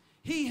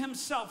 He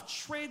himself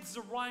treads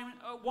the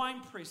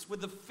winepress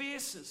with the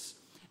fierceness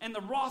and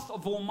the wrath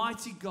of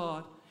Almighty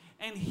God.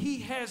 And he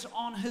has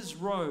on his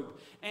robe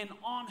and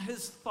on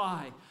his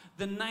thigh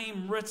the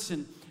name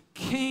written,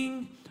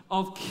 King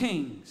of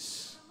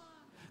Kings.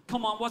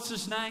 Come on, what's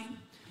his name?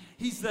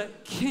 He's the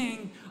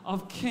King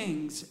of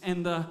Kings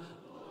and the...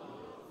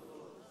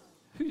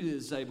 Who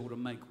is able to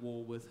make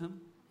war with him?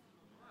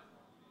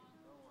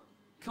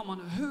 Come on,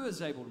 who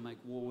is able to make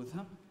war with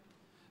him?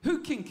 Who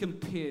can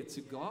compare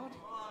to God?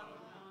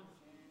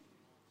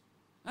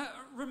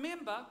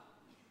 Remember,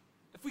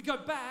 if we go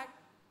back,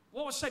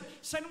 what was Satan?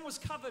 Satan was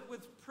covered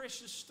with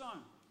precious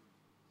stone.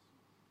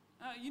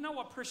 You know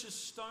what precious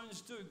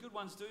stones do? Good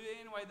ones do.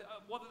 Anyway,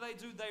 what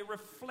do? They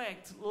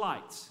reflect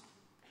light.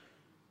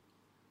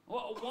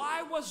 Well,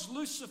 why was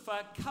Lucifer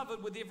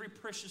covered with every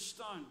precious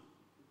stone?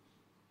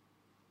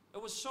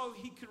 It was so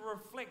he could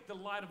reflect the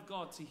light of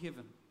God to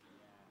heaven.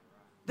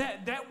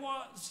 That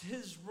was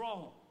his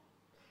role.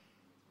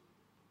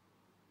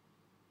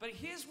 But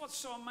here's what's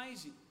so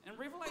amazing. In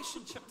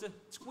Revelation chapter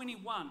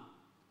 21,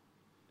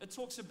 it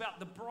talks about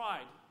the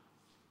bride.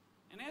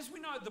 And as we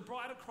know, the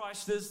bride of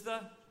Christ is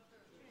the...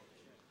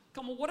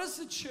 Come on, what is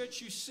the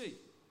church you see?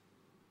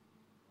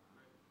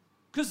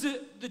 Because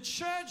the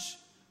church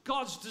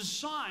God's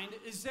designed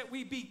is that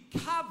we be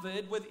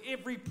covered with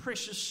every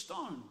precious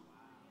stone.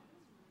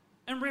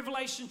 In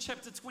Revelation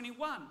chapter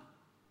 21,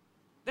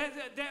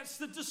 that's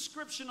the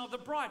description of the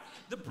bride.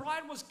 The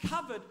bride was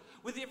covered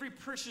with every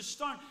precious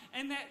stone,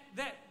 and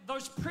that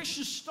those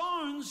precious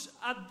stones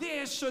are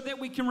there so that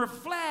we can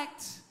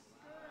reflect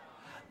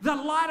the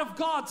light of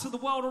God to the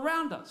world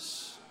around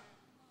us.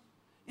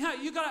 You know,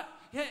 you got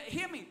to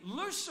hear me.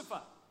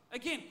 Lucifer,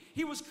 again,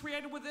 he was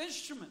created with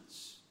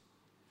instruments.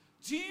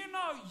 Do you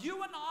know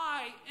you and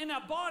I in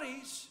our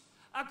bodies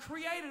are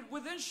created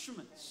with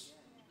instruments?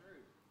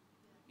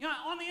 You know,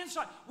 on the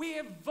inside, we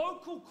have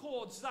vocal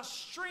cords, they're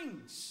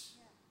strings.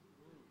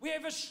 We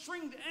have a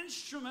stringed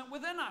instrument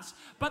within us,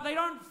 but they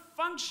don't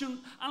function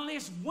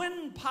unless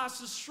wind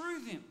passes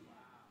through them.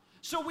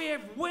 So we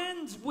have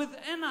wind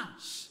within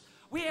us.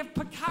 We have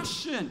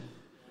percussion,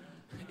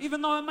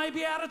 even though it may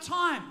be out of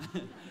time.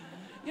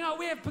 You know,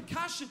 we have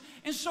percussion.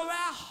 And so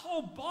our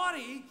whole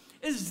body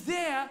is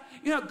there.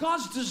 You know,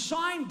 God's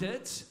designed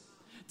it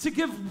to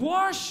give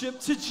worship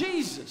to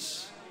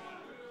Jesus.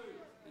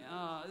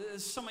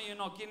 Some of you are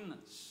not getting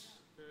this.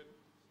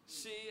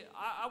 See,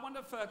 I wonder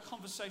if a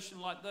conversation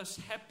like this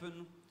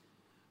happened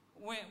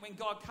when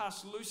God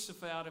cast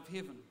Lucifer out of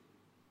heaven.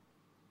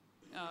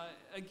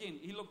 Again,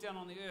 he looked down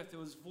on the earth, there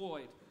was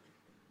void.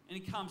 And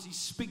he comes, he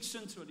speaks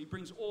into it, he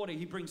brings order,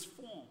 he brings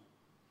form.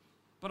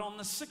 But on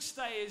the sixth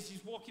day, as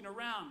he's walking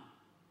around,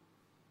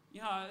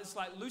 you know, it's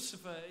like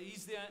Lucifer,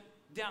 he's there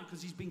down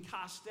because he's been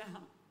cast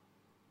down.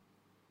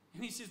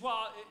 And he says,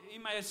 well, he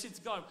may have said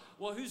to God,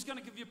 well, who's going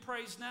to give you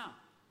praise now?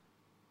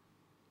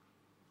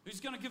 Who's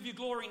going to give you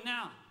glory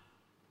now?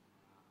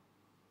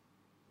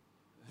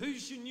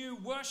 Who's your new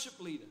worship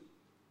leader?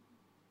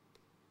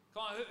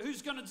 Come on,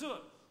 who's going to do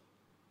it?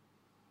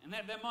 And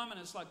at that moment,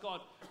 it's like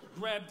God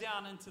grabbed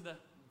down into the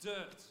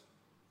dirt,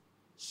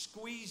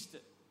 squeezed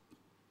it,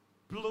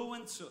 blew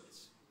into it,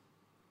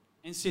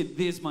 and said,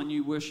 there's my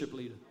new worship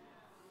leader.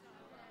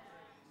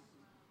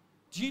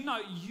 Do you know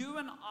you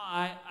and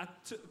I are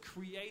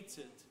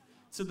created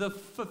to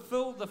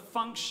fulfill the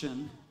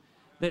function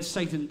that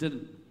Satan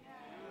didn't?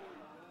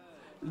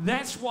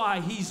 That's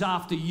why he's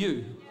after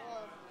you.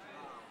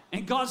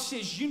 And God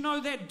says, you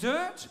know that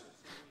dirt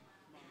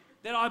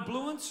that I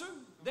blew into?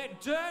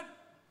 That dirt,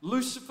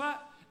 Lucifer,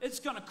 it's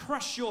going to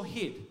crush your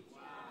head.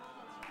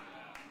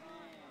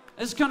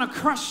 It's going to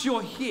crush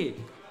your head.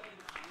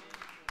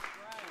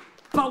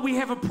 But we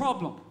have a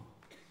problem.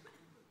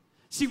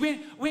 See,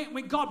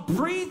 when God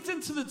breathed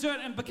into the dirt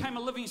and became a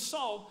living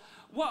soul,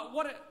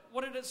 what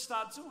did it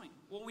start doing?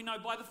 Well, we know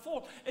by the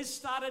fall, it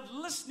started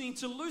listening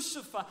to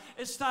Lucifer.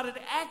 It started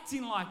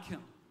acting like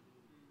him.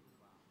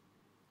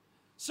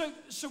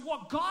 So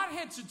what God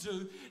had to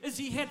do is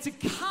he had to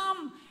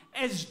come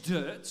as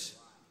dirt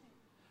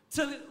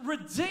to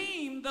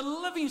redeem the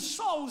living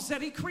souls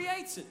that he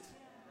created.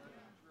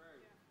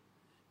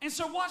 And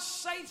so what's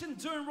Satan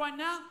doing right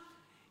now?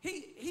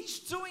 He's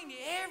doing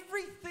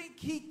everything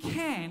he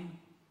can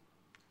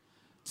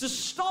to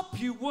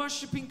stop you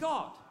worshiping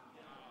God.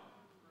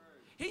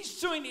 He's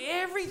doing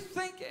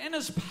everything in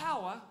his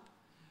power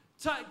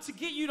to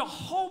get you to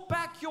hold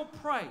back your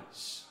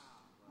praise.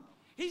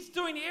 He's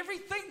doing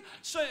everything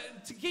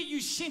to get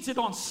you centered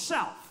on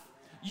self.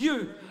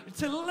 You,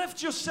 to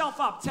lift yourself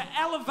up, to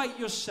elevate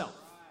yourself.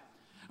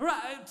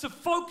 Right, to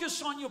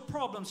focus on your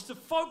problems, to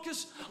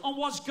focus on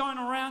what's going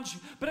around you.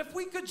 But if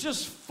we could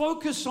just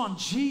focus on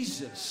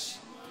Jesus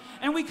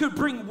and we could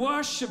bring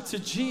worship to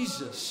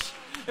Jesus,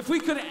 if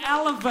we could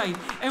elevate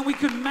and we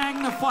could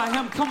magnify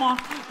him, come on,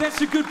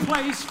 that's a good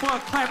place for a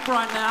clap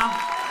right now.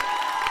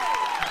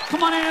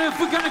 Come on, and if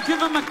we're going to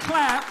give him a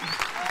clap,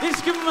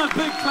 let's give him a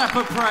big clap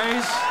of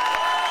praise.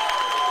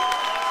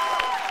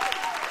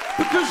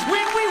 Because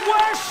when we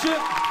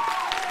worship,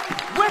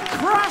 we're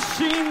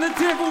crushing the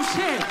devil's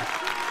head.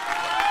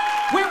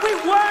 When we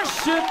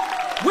worship,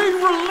 we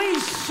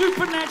release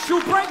supernatural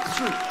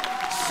breakthrough.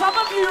 Some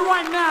of you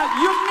right now,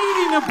 you're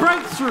needing a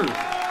breakthrough.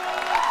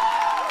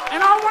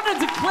 And I want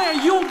to declare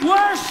your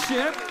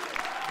worship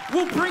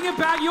will bring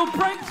about your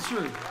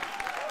breakthrough.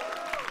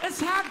 It's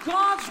how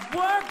God's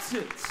worked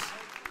it.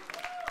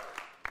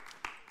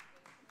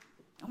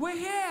 And we're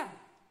here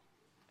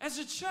as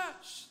a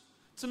church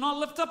to not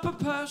lift up a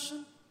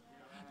person,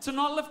 to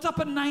not lift up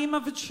a name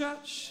of a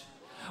church.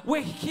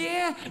 We're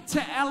here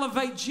to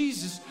elevate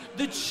Jesus.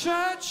 The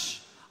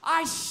church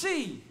I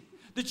see,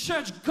 the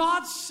church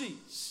God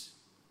sees,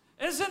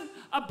 isn't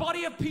a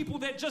body of people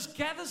that just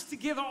gathers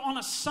together on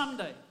a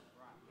Sunday.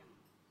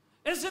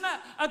 Isn't it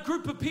a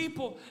group of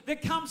people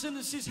that comes in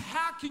and says,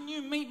 how can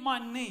you meet my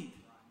need?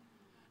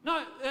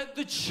 No,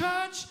 the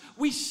church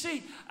we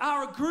see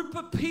are a group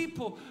of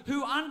people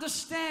who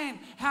understand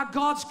how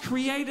God's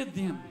created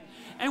them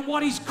and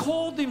what he's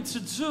called them to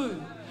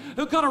do.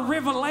 Who've got a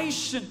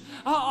revelation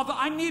of,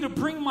 I need to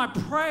bring my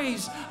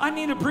praise, I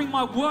need to bring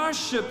my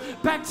worship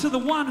back to the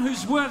one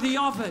who's worthy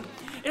of it.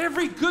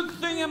 Every good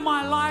thing in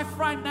my life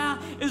right now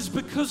is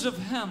because of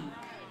him.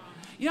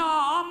 You know,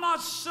 I'm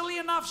not silly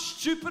enough,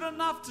 stupid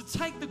enough to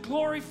take the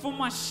glory for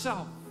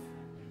myself.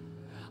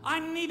 I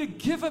need to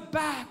give it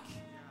back.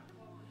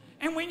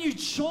 And when you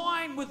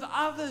join with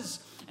others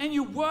and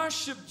you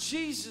worship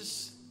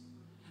Jesus,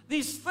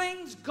 these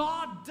things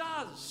God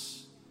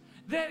does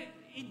that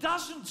he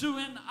doesn't do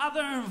in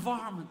other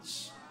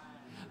environments.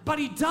 But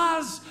he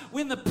does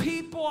when the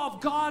people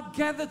of God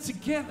gather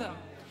together.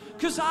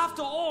 Because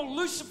after all,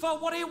 Lucifer,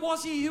 what he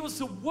was, he was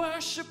the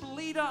worship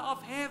leader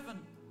of heaven.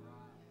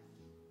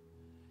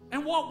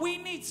 And what we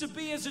need to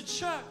be as a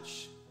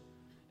church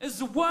is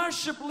the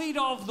worship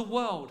leader of the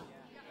world.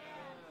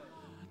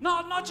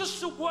 No, not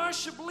just a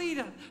worship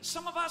leader.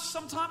 Some of us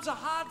sometimes are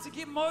hard to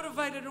get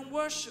motivated in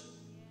worship.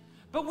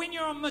 But when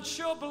you're a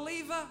mature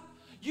believer,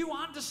 you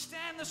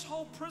understand this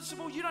whole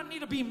principle. You don't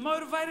need to be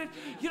motivated.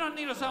 You don't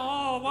need to say,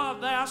 oh, well,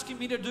 they're asking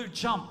me to do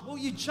jump. Well,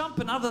 you jump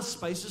in other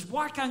spaces.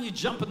 Why can't you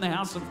jump in the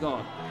house of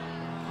God?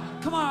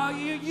 Come on,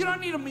 you don't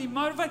need to be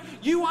motivated.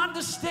 You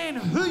understand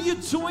who you're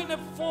doing it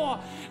for,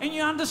 and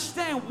you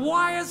understand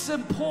why it's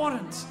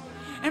important.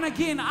 And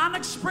again,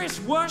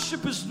 unexpressed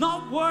worship is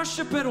not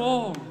worship at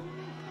all.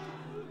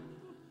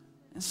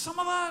 And some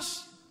of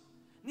us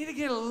need to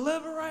get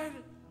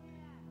liberated.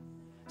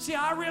 See,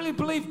 I really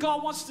believe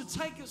God wants to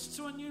take us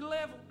to a new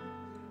level.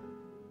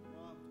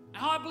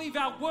 And I believe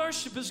our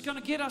worship is going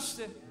to get us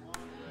there.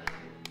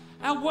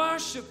 Our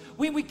worship,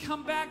 when we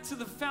come back to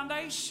the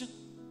foundation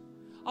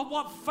of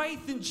what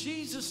faith in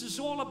Jesus is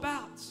all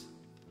about.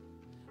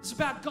 It's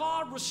about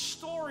God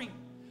restoring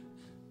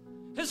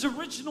his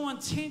original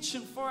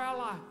intention for our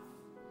life.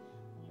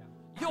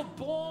 You're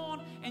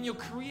born and you're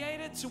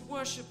created to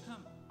worship him.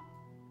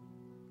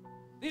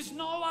 There's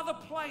no other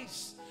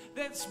place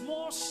that's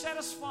more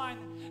satisfying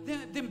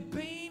than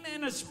being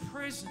in his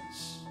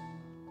presence.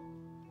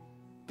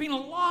 Being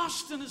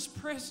lost in his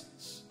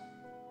presence.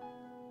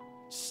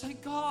 Say,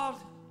 God,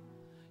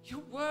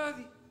 you're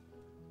worthy.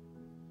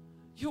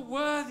 You're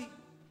worthy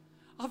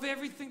of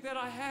everything that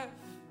I have.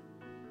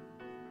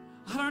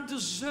 I don't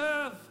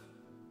deserve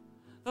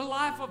the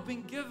life I've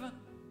been given.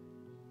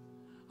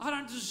 I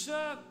don't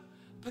deserve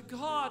But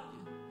God,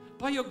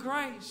 by your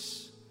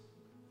grace,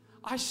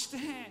 I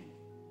stand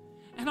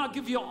and I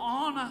give you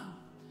honor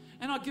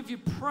and I give you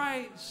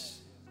praise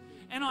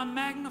and I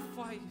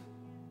magnify you.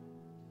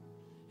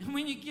 And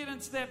when you get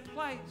into that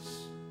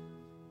place,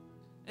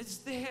 it's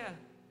there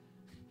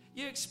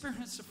you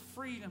experience a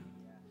freedom.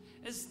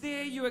 It's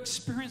there you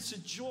experience a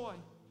joy.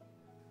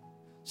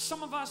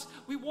 Some of us,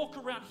 we walk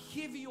around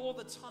heavy all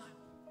the time.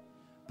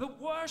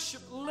 But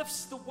worship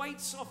lifts the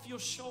weights off your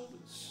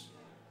shoulders.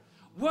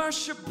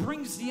 Worship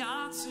brings the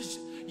answers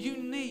you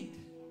need.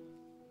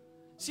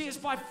 See, it's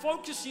by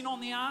focusing on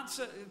the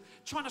answer,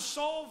 trying to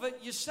solve it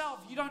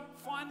yourself, you don't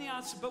find the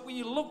answer. But when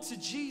you look to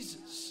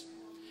Jesus,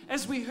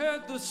 as we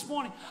heard this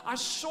morning, I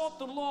sought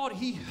the Lord,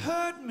 He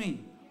heard me,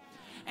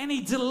 and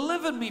He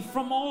delivered me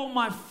from all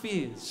my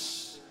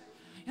fears.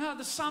 You know,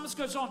 the psalmist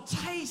goes on,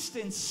 taste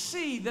and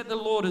see that the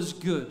Lord is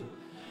good.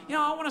 You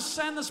know, I want to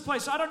say in this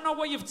place, I don't know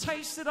what you've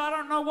tasted, I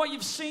don't know what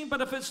you've seen,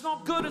 but if it's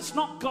not good, it's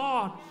not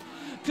God.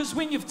 Because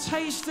when you've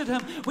tasted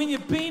Him, when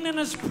you've been in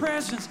His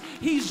presence,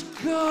 He's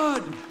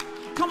good.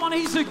 Come on,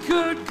 He's a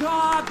good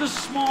God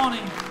this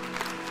morning.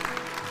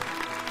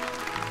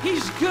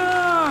 He's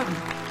good.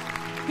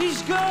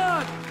 He's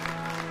good.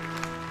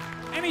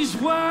 And He's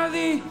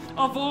worthy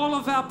of all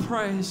of our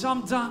praise.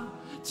 I'm done.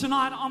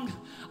 Tonight, I'm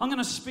going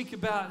to speak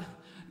about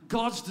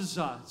God's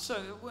desire. So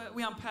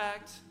we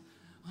unpacked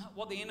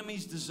what the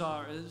enemy's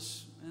desire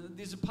is. And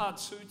there's a part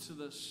 2 to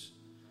this.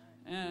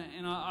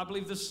 And I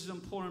believe this is an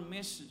important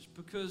message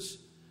because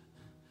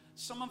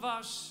some of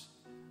us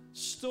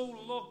still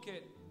look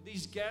at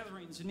these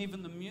gatherings and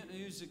even the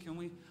music and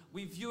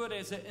we view it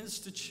as an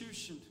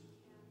institution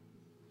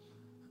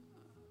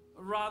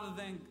rather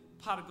than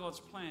part of God's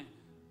plan.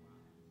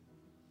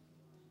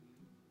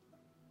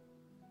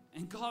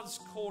 And God's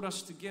called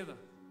us together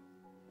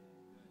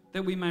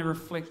that we may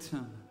reflect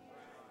Him,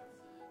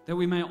 that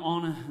we may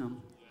honor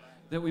Him,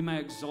 that we may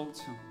exalt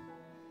Him.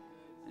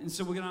 And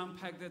so we're going to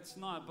unpack that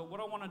tonight. But what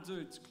I want to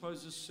do to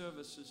close this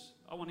service is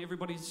I want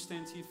everybody to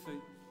stand to your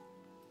feet.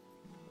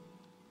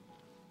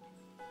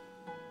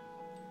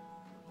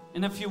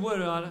 And if you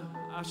would, I'd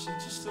ask you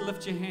just to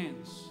lift your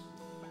hands.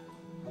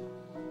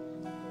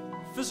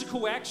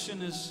 Physical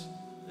action is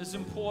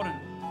important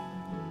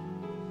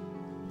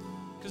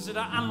because it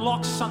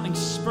unlocks something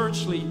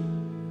spiritually.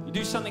 You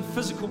do something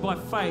physical by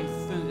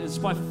faith. And it's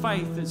by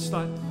faith. It's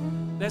like,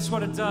 that's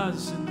what it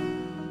does.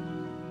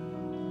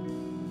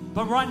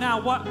 But right now,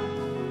 what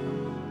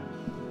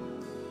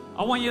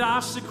I want you to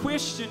ask the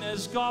question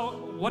is, God,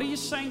 what are you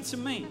saying to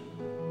me?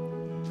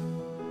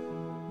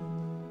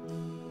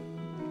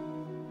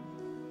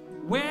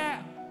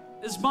 Where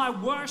is my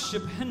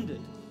worship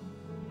hindered?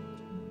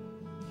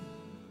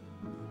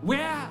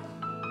 Where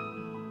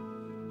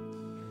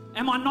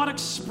am I not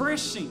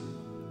expressing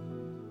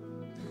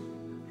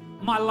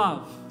my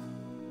love?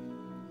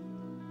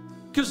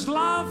 Because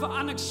love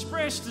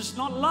unexpressed is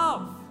not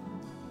love.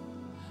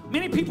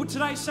 Many people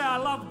today say, I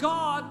love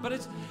God, but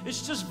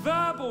it's just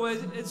verbal.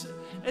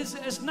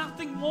 It's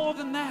nothing more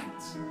than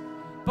that.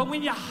 But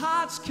when your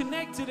heart's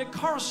connected, it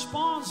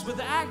corresponds with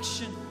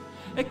action.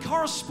 It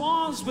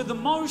corresponds with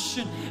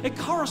emotion. It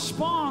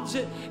corresponds.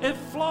 It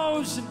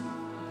flows.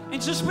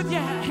 And just with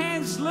your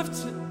hands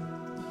lifted,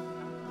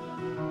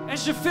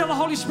 as you feel the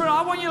Holy Spirit,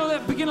 I want you to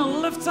begin to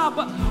lift up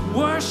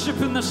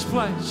worship in this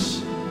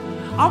place.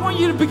 I want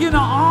you to begin to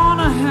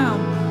honor Him.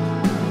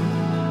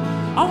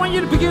 I want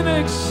you to begin to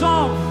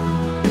exalt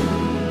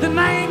the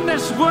name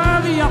that's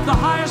worthy of the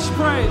highest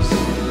praise.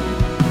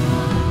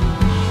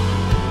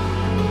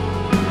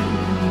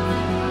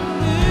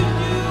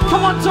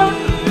 Come on, don't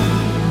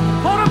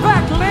hold it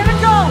back. Let it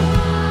go.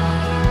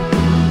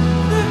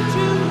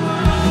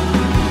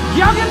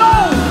 Young and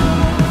old,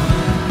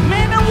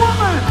 men and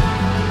women.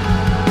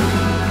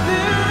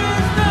 There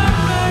is none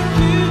like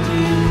you,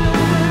 Jesus.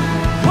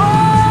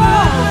 None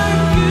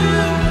like you.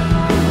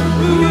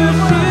 We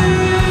worship.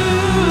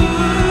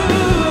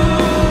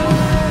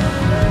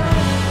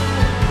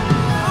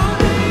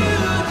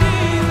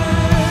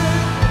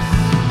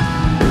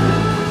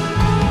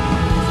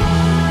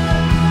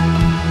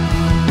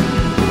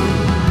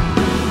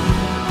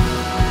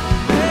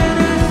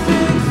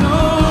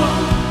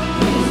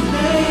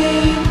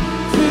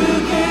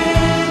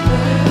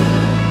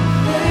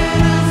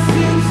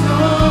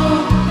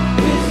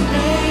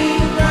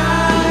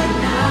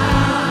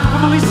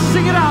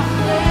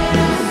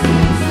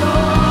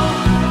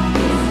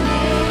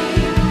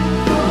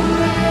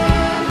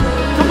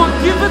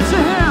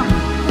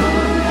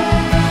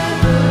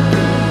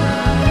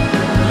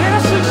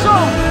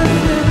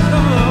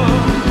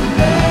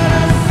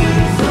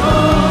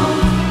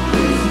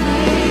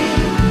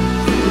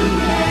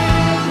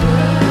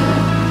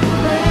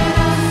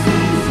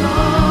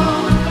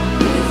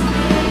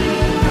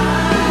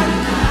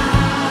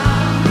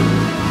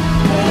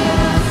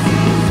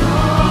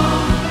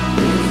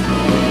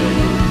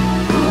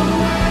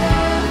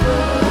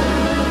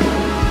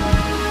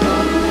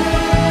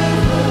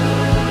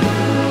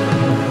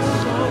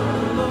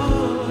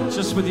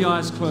 With the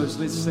eyes closed,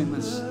 let's sing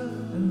this.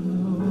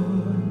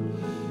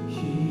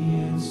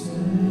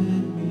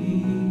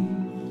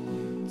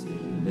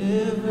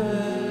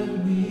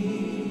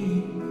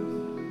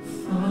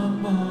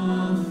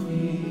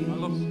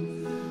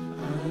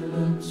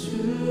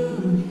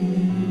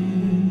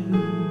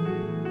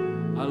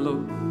 I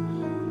look.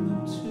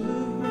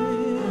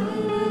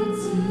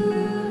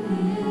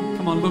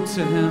 Come on, look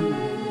to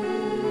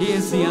Him. He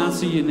is the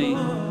answer you need.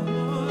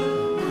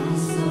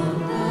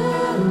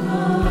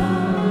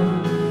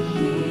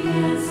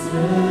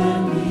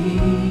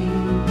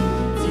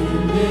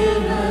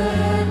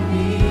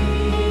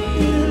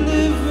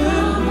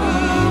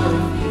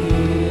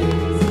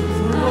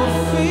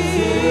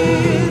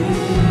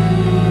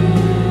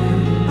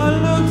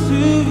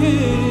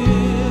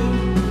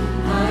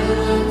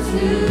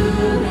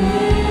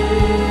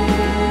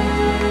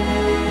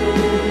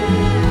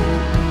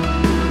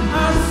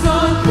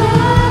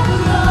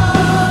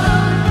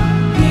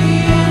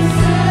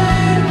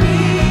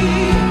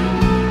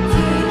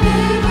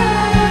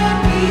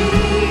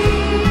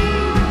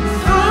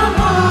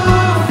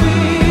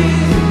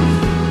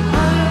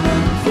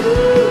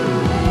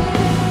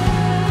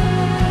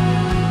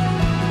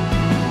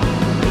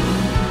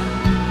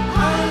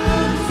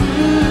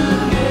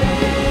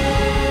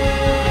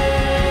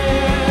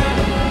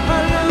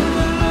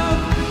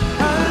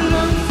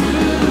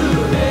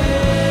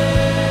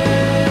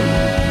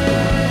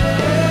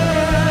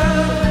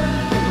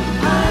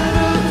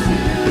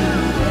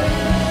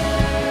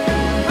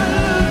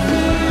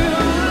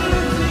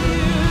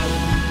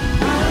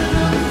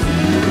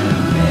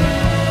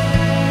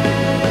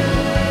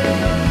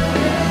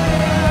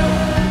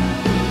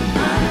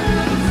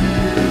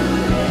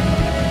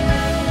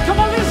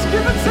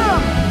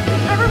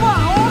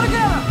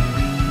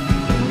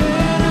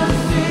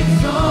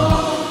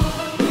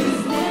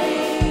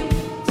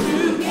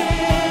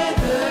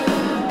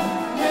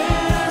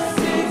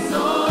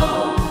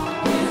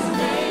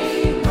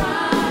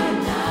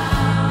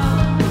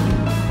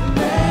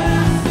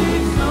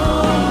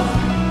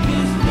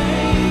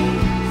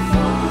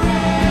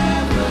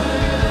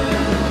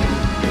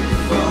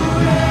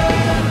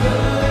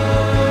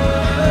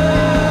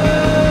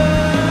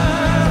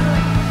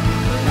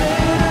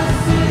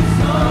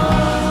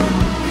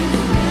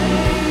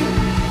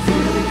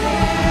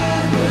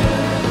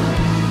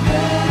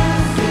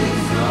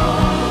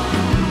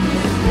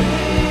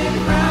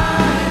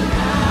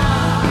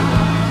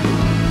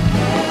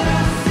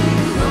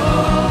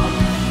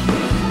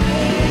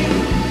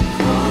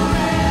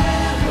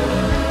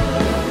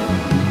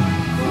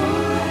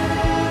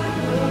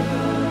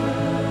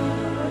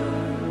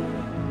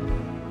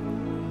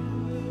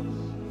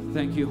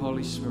 Thank you,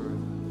 Holy Spirit.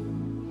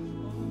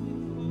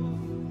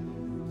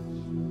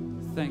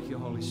 Thank you,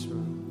 Holy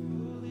Spirit.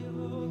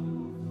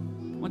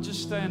 Come on,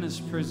 just stay in His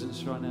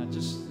presence right now.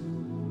 Just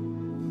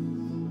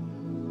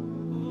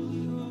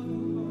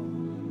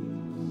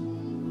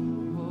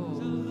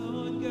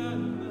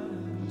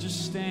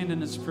stand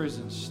in His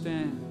presence.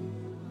 Stand.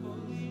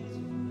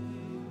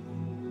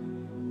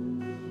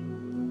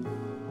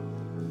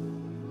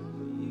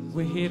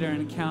 We're here to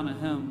encounter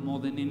Him more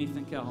than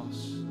anything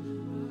else.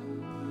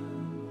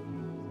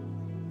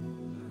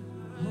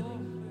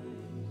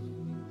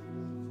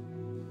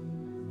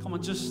 Come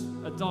on, just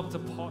adopt a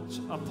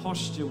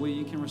posture where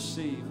you can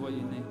receive what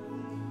you need.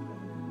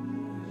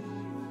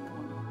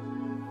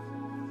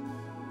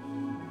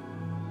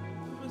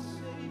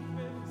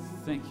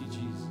 Thank you,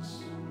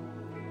 Jesus.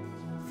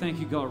 Thank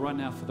you, God, right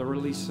now for the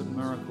release of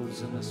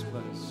miracles in this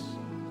place.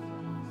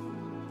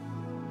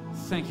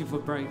 Thank you for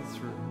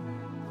breakthrough.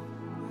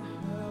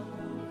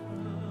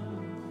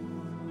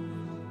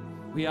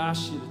 We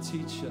ask you to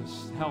teach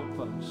us, help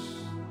us,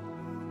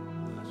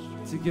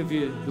 to give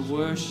you the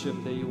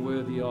worship that you're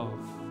worthy of.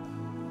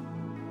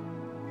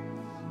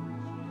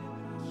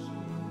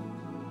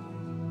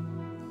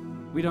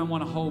 We don't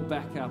want to hold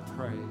back our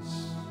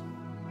praise.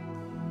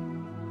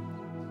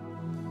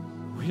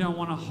 We don't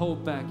want to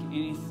hold back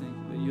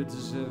anything that you're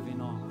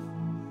deserving of.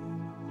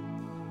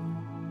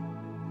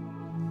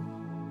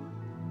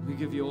 We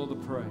give you all the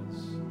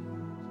praise.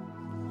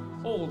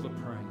 All the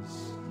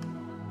praise.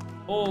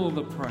 All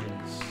the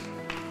praise.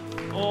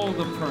 All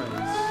the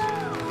praise.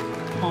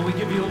 Come on, we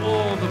give you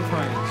all the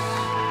praise.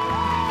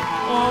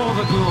 All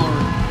the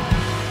glory.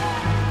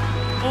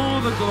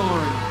 All the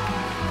glory.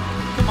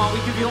 Come on, we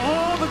give you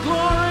all the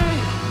glory.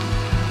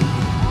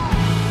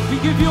 We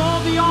give you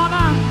all the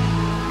honor.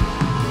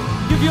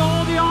 Give you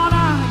all the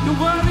honor. You're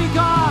worthy,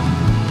 God.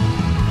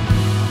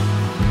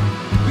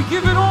 We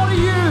give it all to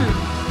you.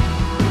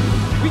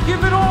 We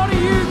give it all to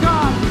you,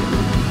 God.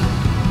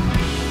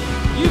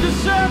 You're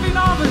deserving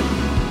of it.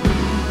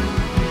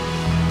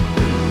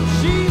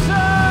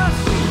 Jesus.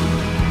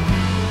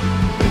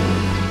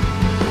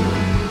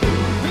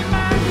 We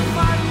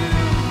magnify you.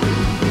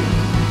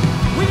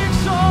 We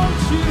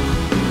exalt you.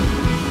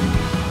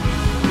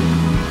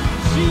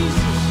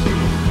 Jesus.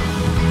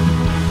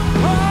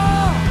 Oh.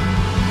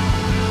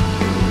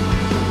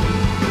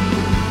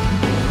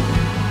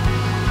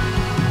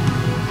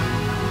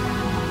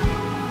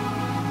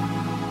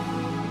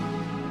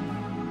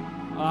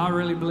 I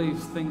really believe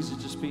things have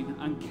just been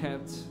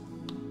unkept.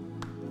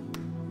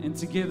 And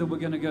together we're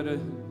going to go to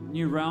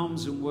new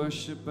realms and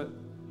worship. But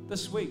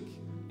this week,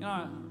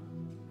 how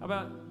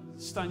about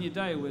starting your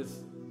day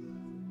with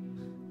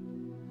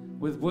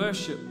with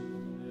worship,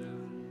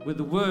 with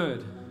the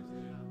word,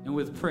 and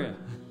with prayer.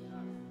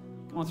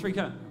 Come on, 3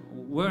 go.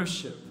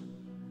 Worship,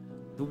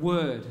 the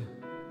word,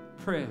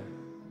 prayer.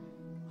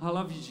 I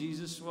love you,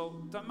 Jesus. Well,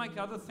 don't make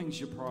other things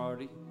your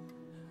priority.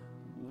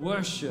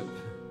 Worship,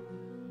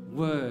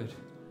 word,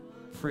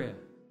 prayer.